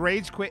even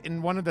rage quit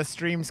in one of the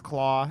streams,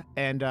 Claw,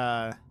 and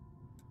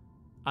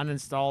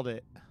uninstalled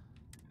it.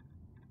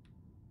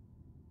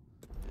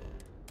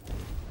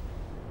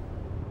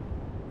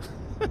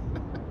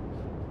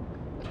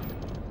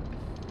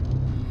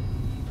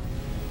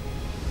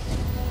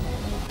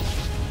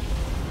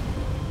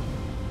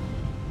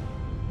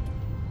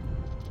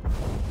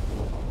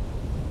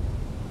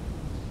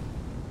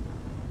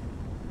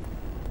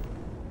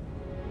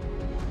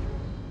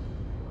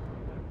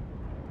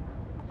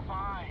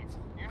 Fine.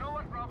 You know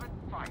what, Robin?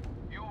 Fine.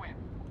 You win.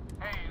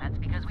 Hey, That's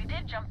because we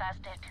did jump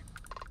past it.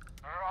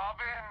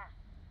 Robin,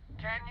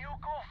 can you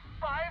go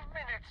 5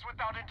 minutes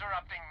without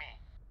interrupting me?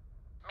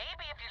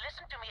 Maybe if you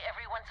listen to me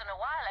every once in a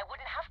while, I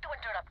wouldn't have to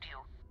interrupt you.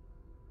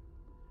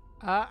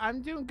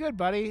 I'm doing good,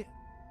 buddy.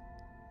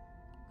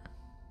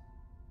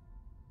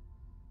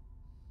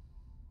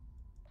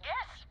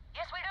 Yes,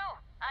 we do.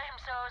 I am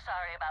so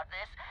sorry about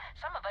this.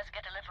 Some of us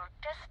get a little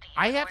testy.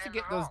 I when have we're to in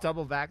get the those wrong.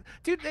 double vac.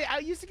 Dude, I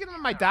used to get them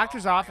in my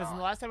doctor's office, and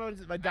the last time I went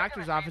to my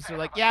doctor's office, they're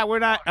like, yeah, we're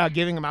not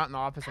giving them out in the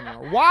office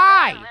anymore.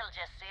 Why? We'll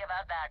just see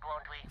about that,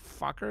 won't we?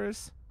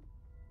 Fuckers.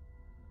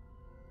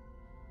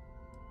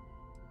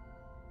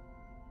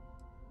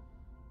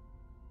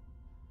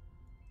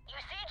 You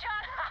see,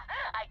 John?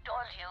 I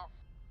told you.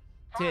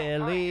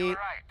 Tilly, right.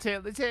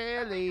 Tilly, Are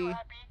Tilly. you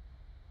happy?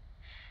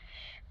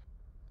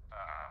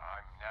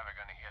 I'm never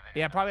gonna hear that.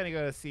 Yeah, probably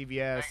gonna go to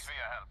CVS. Thanks for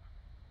your help.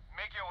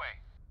 Make your way.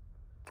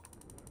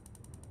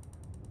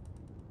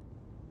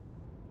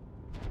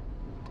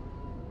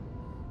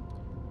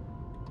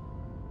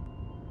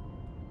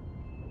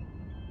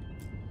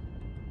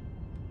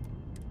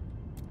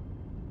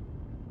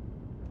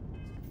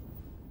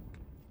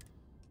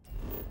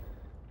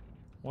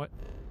 What?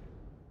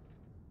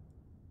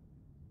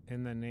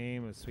 In the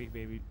name of sweet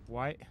baby.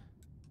 Why?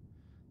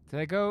 Did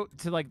I go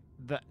to like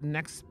the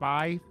next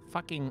spy?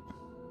 Fucking.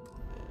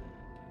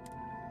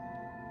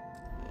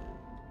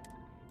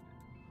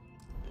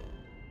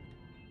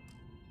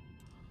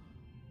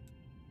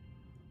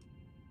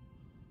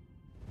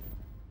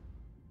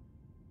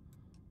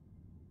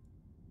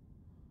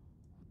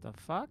 What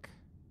the fuck?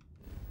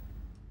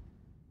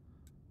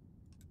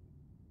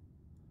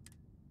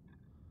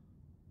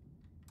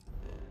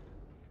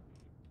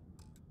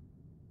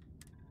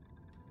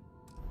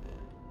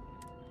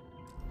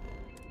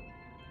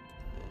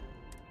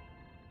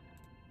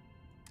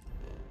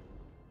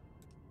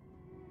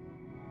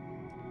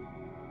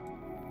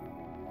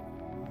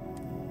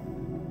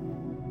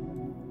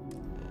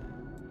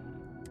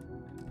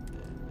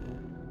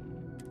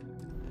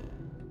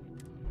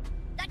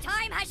 The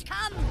time has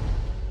come!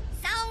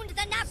 Sound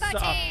the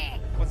napperty!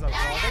 What's up,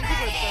 Paul? Thank you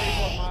for the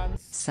 34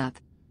 months. Sup?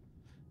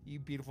 You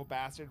beautiful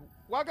bastard.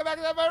 Welcome back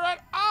to the run.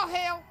 All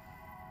hail,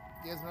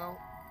 Gizmo.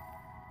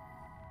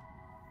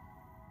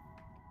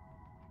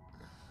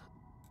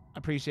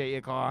 Appreciate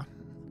you, Claw.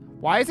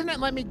 Why isn't it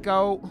letting me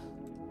go?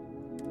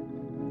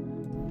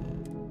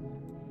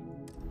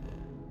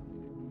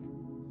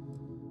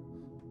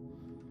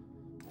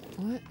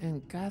 What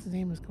in God's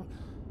name is going?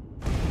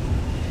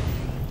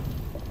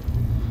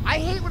 I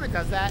hate when it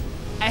does that.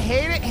 I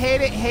hate it,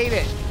 hate it, hate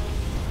it.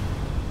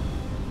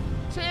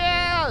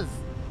 Cheers!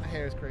 My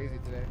hair is crazy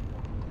today.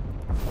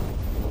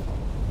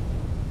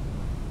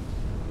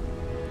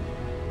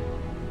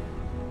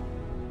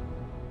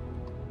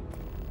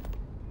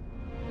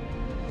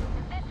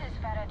 This is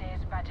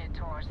Faraday's budget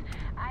tours.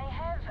 I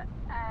have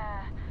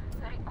a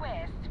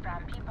request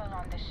from people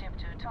on the ship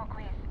to talk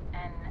with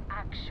an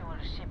actual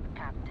ship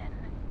captain.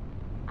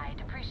 I'd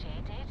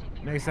appreciate it if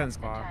you Makes have sense,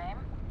 the Bob. time.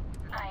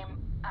 I'm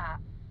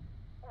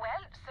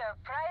well,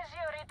 surprise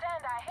you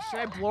returned ahead. Should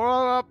I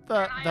blow up Can I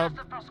ask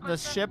the the prescription?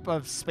 ship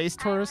of space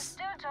I'm tourists?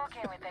 still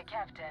talking with the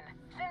captain.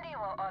 Cindy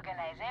will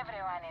organize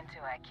everyone into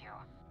a queue.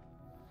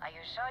 Are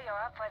you sure you're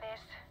up for this?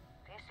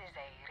 This is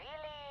a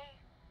really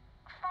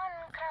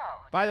fun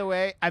crowd. By the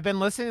way, I've been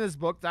listening to this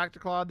book, Dr.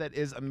 Claude, that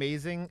is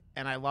amazing,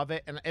 and I love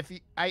it. And if you,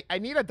 I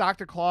need a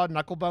Dr. Claude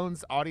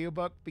Knucklebones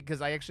audiobook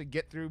because I actually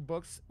get through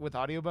books with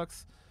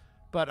audiobooks.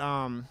 But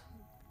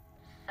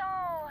So,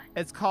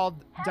 it's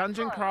called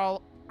Dungeon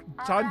helpful.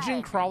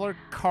 Crawler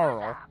Carl,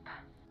 What's up?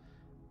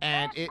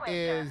 and it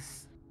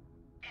is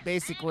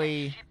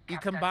basically you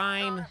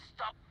combine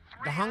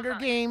the Hunger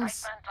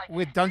Games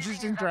with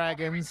Dungeons and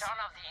Dragons,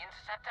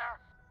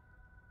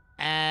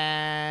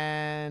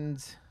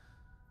 and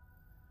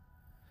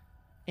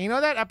you know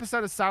that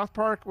episode of South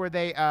Park where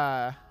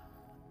they're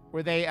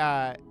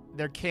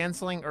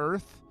canceling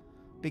Earth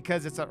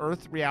because it's an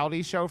Earth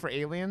reality show for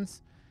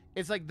aliens?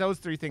 It's like those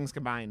three things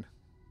combined.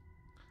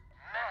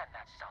 Man,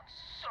 that sounds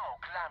so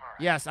glamorous.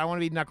 Yes, I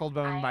want to be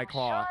Knucklebone by I'm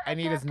Claw. sure I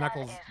the need his captain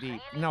knuckles is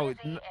deep. really No, busy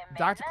and may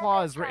Dr. not Claw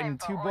have has written time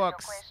for 2 all your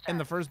books, and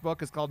the questions. first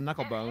book is called If you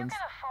Knucklebones, can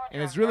afford and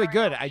your it's really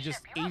good. very I own just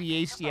ship, you must be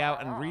ADHD super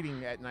out and off.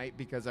 reading at night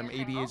because I'm You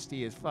single?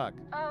 ADHD as fuck.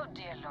 Oh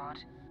dear Lord.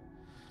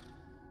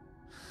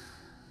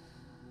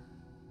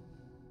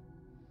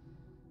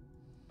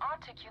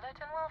 Articulate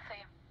and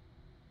wealthy.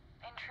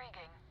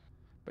 Intriguing.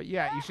 But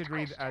yeah, you should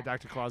read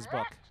Dr. Claw's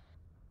book.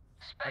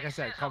 Like I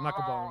said, Space called is a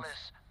Knucklebones.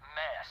 lawless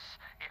mess.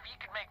 If he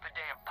could make the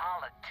day of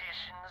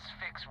politicians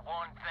fix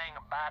one thing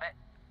about it,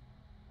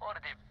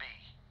 what'd it be?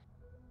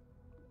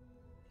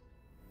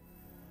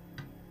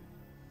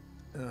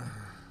 So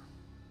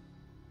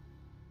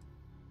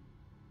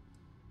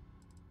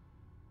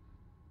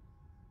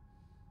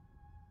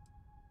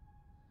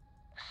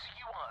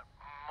you want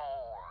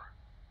more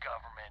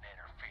government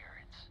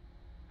interference?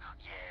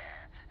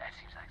 Yeah, that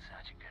seems like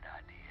such a good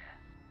idea.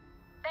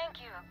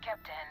 Thank you,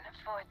 Captain,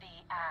 for the,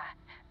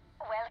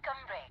 welcome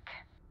break.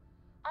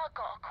 I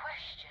got a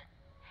question.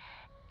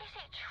 Is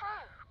it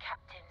true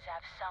captains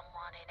have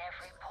someone in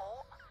every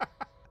port?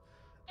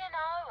 You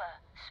know, a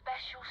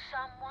special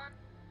someone?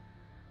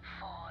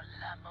 For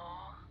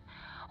l'amour?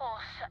 Or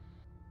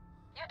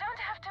You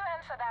don't have to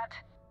answer that.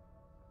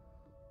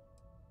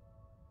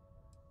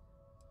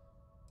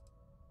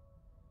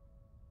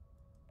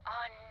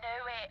 I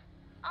knew it.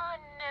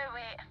 I knew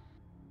it.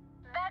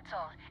 That's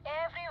all.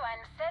 Everyone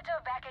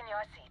settle back in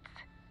your seats.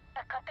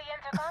 Cut the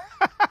intercom.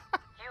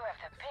 You have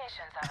the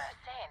patience of a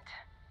saint.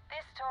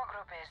 This tour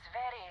group is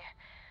very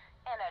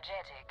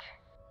energetic.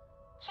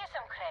 Here's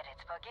some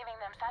credits for giving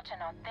them such an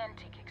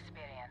authentic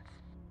experience.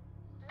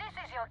 This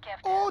is your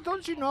captain. Oh,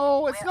 don't you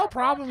know? It's no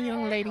problem,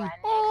 young lady.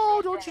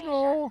 Oh, don't you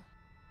know?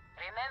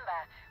 Remember,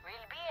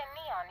 we'll be in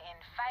Neon in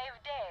 5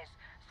 days,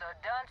 so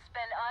don't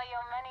spend all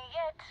your money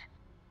yet.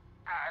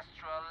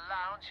 Astral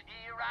Lounge,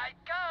 here I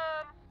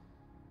come!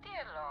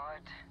 Dear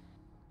Lord.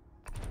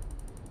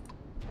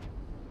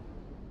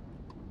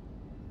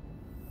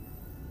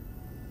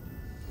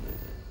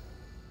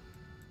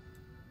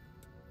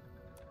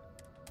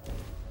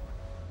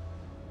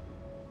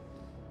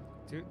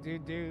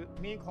 Dude.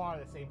 Me and Claw are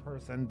the same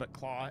person, but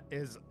Claw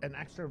is an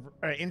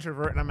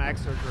introvert, and I'm an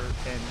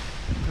extrovert, and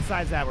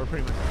besides that, we're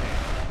pretty much the same.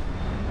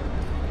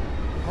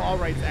 Claw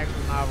writes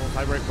actual novels,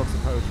 I write books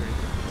of poetry.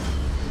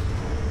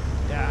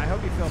 Yeah, I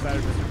hope you feel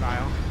better, Mr.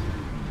 Kyle.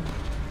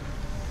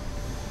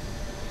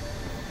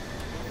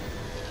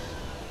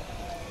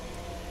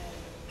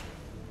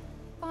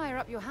 Fire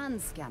up your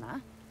hand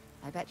scanner.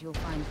 I bet you'll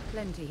find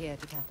plenty here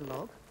to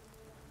catalogue.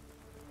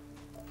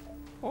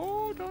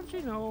 Oh, don't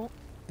you know?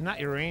 Not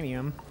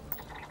uranium.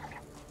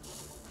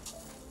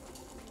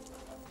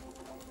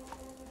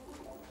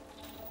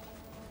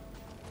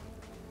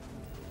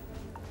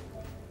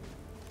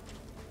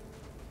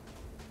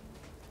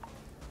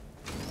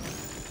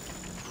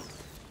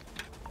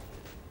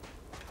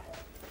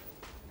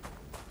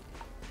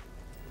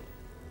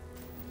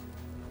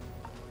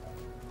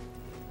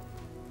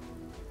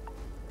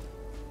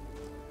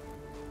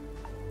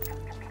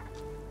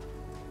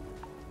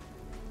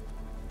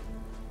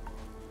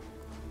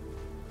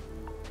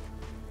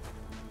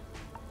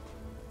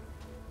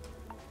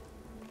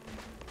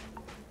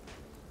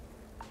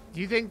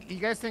 Do you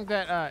guys think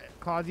that,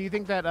 Claude, do you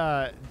think that,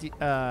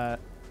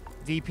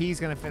 DP is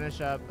gonna finish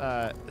up,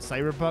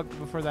 Cyberpunk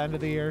before the end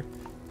of the year?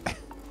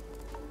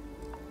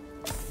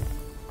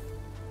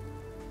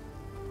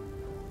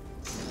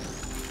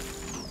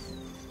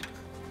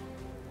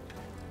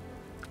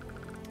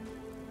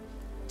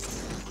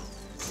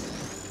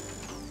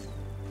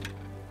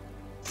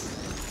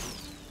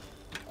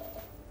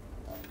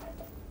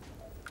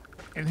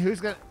 And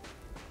who's gonna...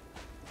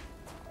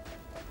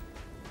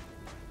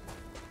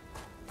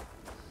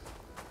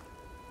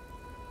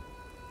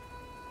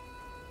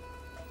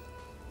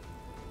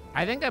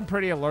 I think I'm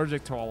pretty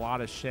allergic to a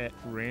lot of shit,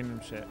 random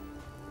shit.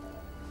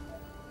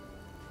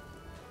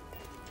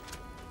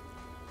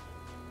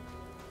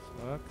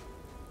 Fuck.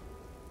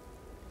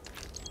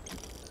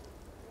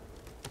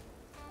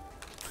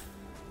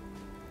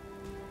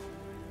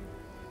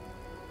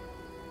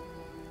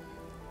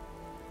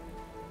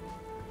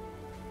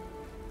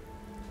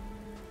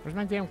 Where's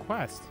my damn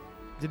quest?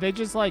 Did they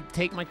just like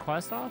take my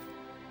quest off?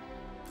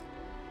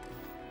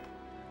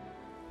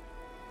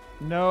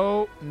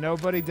 No,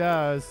 nobody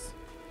does.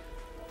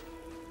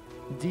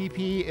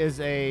 DP is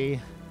a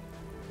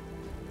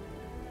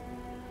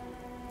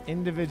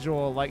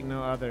individual like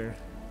no other.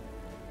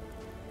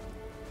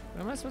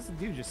 What am I supposed to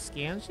do? Just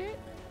scan shit?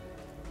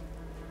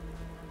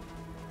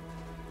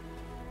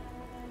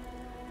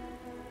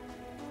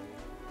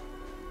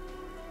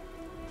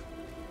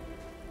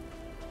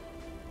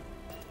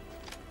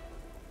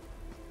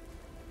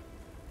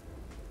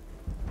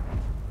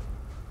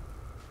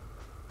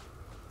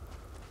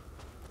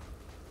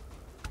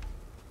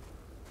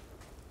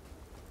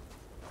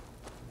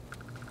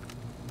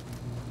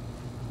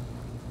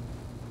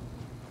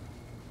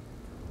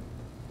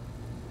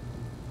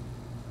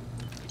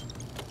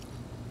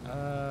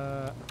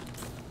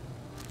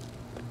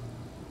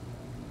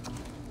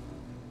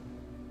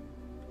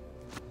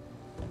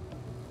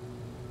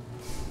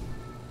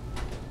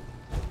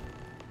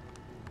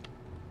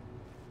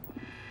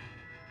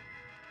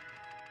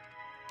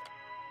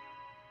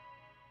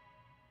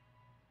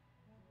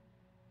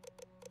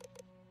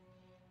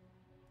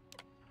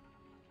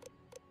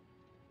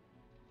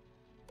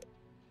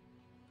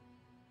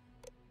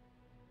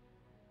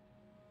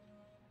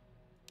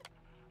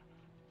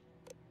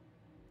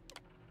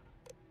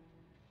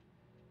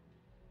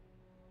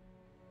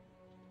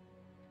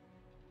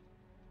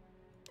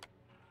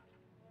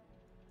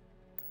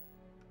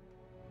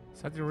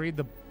 So I have to read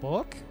the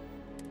book?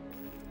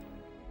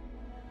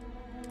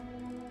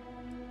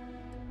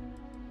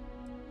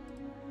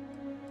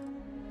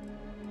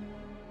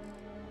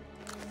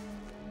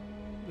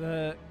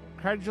 The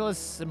credulous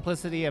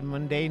simplicity of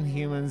mundane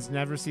humans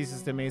never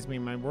ceases to amaze me.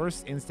 My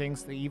worst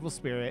instincts, the evil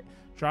spirit,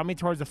 draw me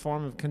towards a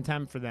form of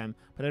contempt for them,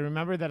 but I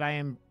remember that I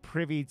am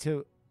privy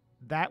to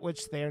that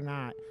which they are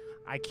not.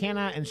 I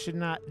cannot and should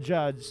not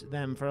judge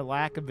them for a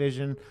lack of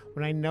vision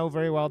when I know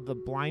very well the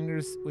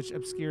blinders which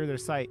obscure their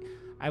sight.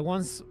 I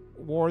once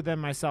wore them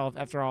myself,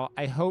 after all.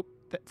 I hope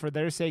that for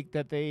their sake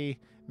that they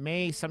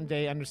may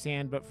someday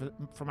understand, but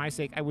for my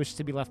sake, I wish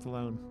to be left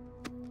alone.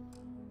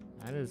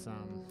 That is,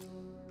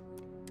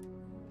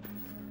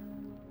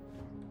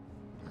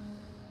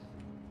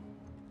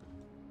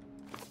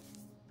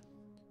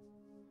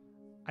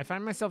 I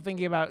find myself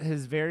thinking about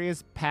his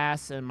various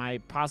pasts and my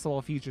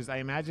possible futures. I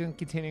imagine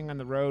continuing on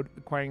the road,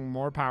 acquiring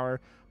more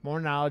power,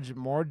 more knowledge,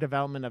 more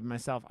development of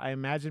myself. I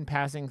imagine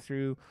passing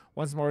through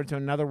once more to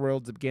another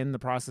world to begin the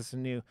process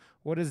anew.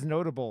 What is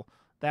notable?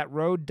 That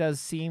road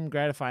does seem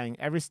gratifying.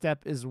 Every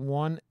step is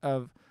one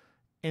of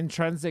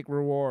intrinsic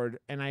reward,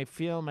 and I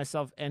feel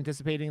myself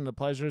anticipating the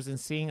pleasures and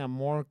seeing a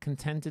more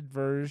contented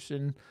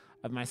version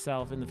of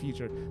myself in the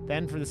future.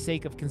 Then, for the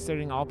sake of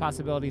considering all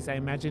possibilities, I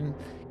imagine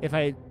if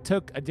I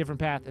took a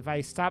different path, if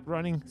I stopped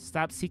running,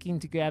 stopped seeking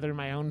to gather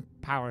my own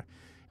power,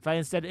 if I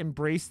instead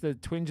embraced the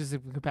twinges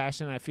of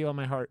compassion I feel in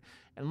my heart,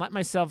 and let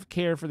myself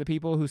care for the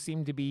people who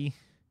seem to be,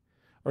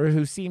 or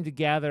who seem to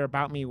gather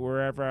about me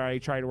wherever I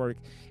try to work,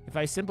 if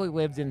I simply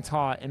lived and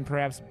taught and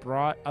perhaps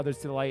brought others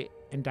to the light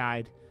and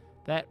died,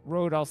 that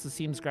road also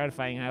seems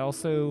gratifying. I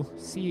also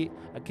see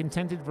a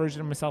contented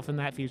version of myself in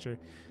that future.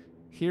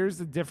 Here's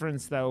the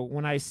difference, though.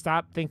 When I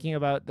stop thinking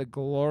about the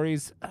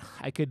glories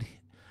I could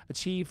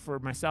achieve for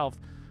myself,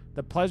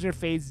 the pleasure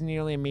fades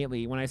nearly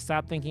immediately. When I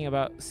stop thinking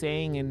about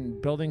saying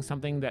and building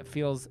something that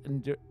feels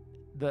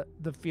the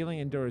feeling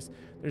endures,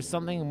 there's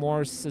something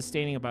more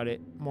sustaining about it,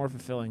 more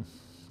fulfilling.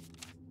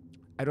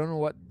 I don't know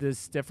what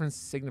this difference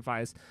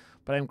signifies,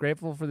 but I'm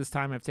grateful for this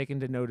time I've taken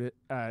to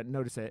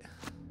notice it.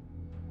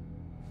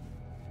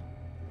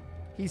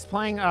 He's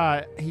playing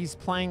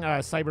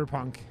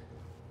Cyberpunk.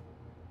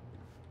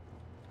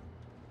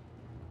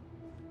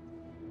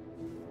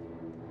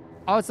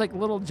 Oh, it's like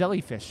little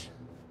jellyfish.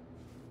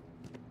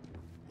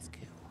 That's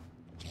cool.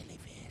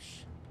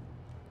 Jellyfish.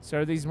 So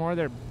are these more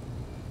of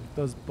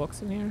those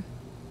books in here?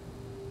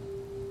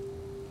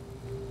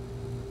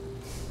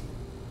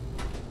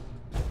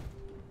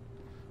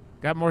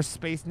 Got more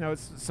space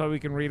notes so we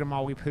can read them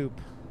while we poop.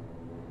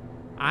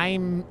 I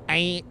am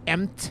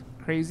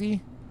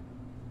crazy.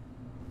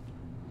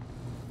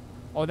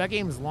 Oh, that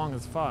game is long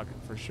as fuck,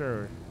 for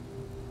sure.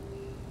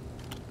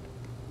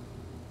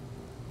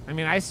 I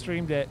mean, I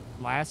streamed it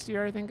last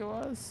year, I think it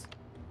was.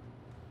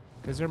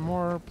 Because there are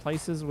more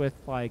places with,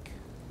 like,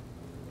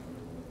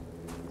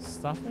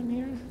 stuff in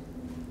here.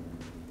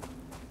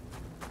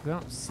 I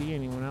don't see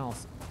anyone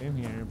else in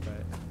here,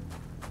 but...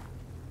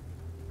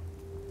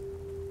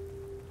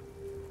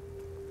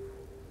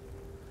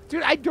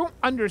 Dude, I don't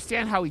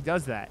understand how he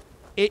does that.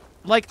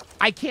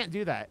 I can't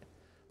do that.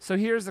 So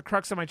here's the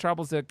crux of my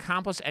troubles. To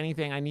accomplish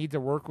anything, I need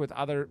to work with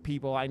other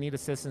people. I need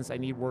assistance. I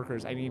need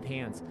workers. I need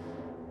hands.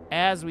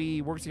 As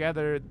we work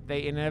together,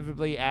 they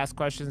inevitably ask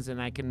questions,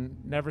 and I can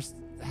never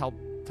help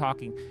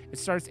talking. It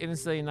starts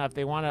innocently enough.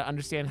 They want to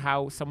understand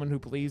how someone who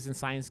believes in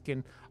science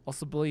can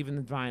also believe in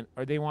the divine,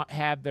 or they want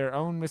have their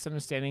own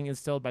misunderstanding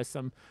instilled by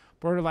some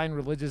borderline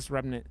religious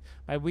remnant.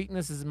 My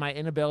weakness is my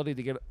inability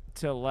to get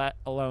to let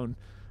alone.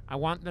 I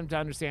want them to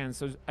understand,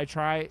 so I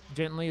try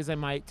gently as I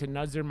might to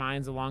nudge their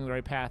minds along the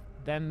right path.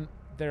 Then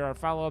there are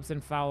follow-ups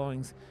and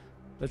followings.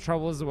 The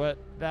trouble is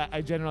that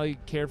I generally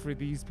care for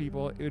these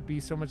people. It would be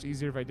so much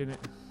easier if I didn't.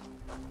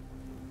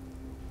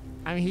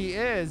 I mean, he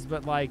is,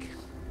 but like,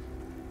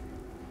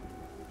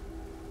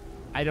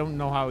 I don't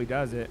know how he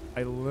does it.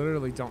 I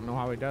literally don't know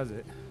how he does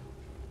it.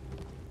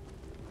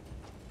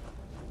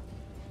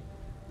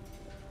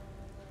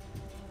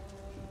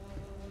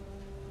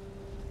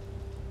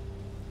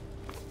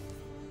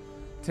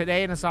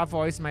 Today, in a soft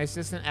voice, my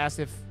assistant asked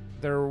if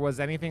there was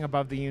anything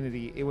above the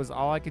unity. It was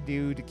all I could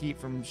do to keep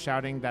from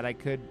shouting that I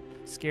could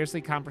scarcely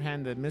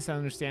comprehend the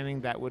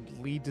misunderstanding that would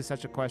lead to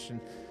such a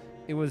question.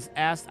 It was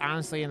asked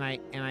honestly, and I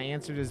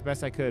answered as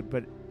best I could.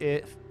 But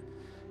if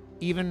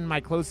even my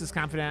closest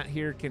confidant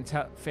here can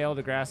fail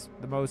to grasp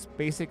the most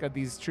basic of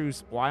these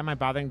truths, why am I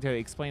bothering to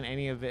explain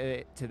any of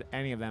it to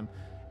any of them?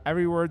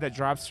 Every word that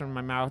drops from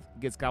my mouth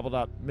gets gobbled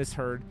up,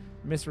 misheard,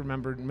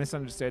 misremembered,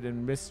 misunderstood,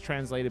 and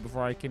mistranslated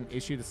before I can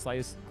issue the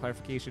slightest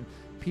clarification.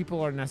 People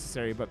are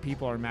necessary, but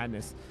people are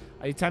madness.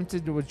 I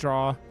attempted to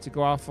withdraw, to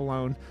go off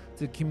alone,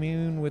 to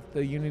commune with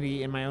the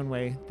unity in my own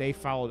way. They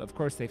followed. Of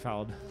course they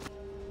followed.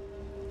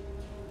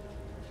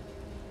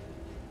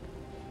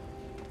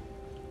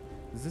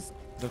 Is this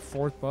the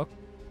fourth book?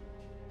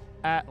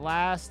 At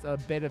last, a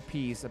bit of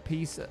peace, a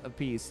piece of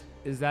peace.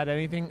 Is that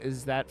anything?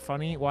 Is that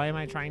funny? Why am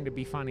I trying to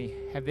be funny?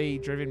 Have they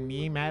driven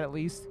me mad at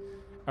least?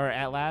 Or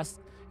at last?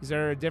 Is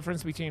there a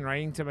difference between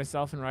writing to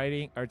myself and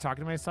writing or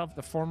talking to myself?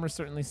 The former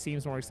certainly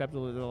seems more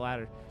acceptable than the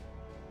latter.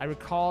 I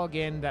recall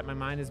again that my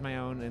mind is my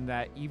own and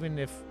that even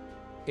if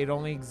it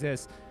only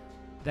exists,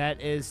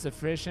 that is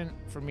sufficient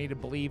for me to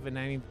believe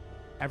in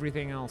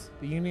everything else.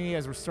 The unity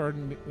has restored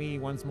me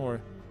once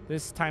more.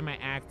 This time I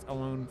act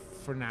alone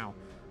for now.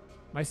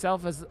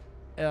 Myself as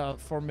a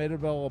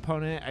formidable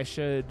opponent, I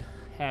should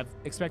have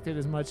expected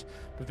as much,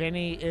 but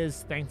vanity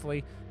is,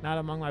 thankfully, not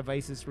among my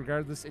vices.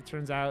 Regardless, it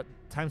turns out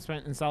time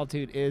spent in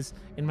solitude is,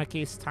 in my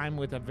case, time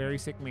with a very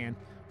sick man,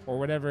 or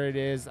whatever it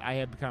is I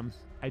have become.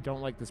 I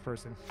don't like this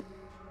person.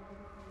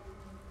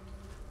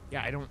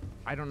 Yeah,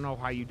 I don't know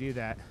how you do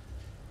that.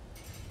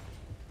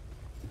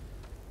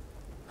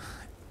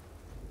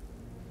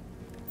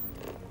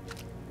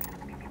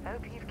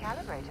 Hope you've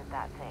calibrated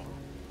that thing.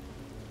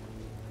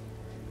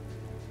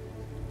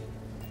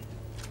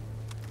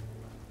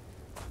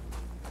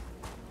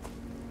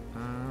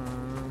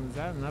 Is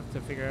that enough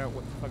to figure out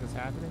what the fuck is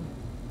happening?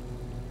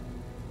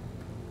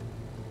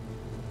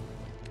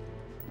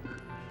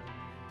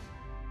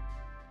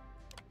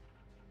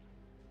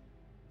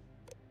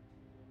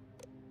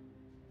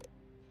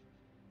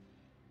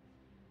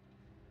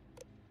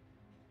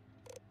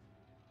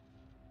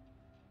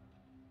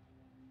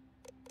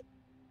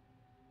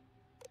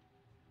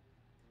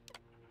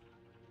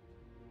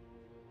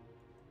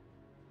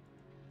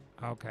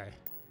 Okay.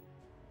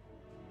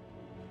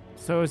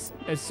 So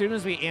as soon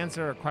as we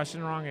answer a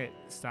question wrong, it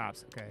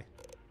stops. Okay.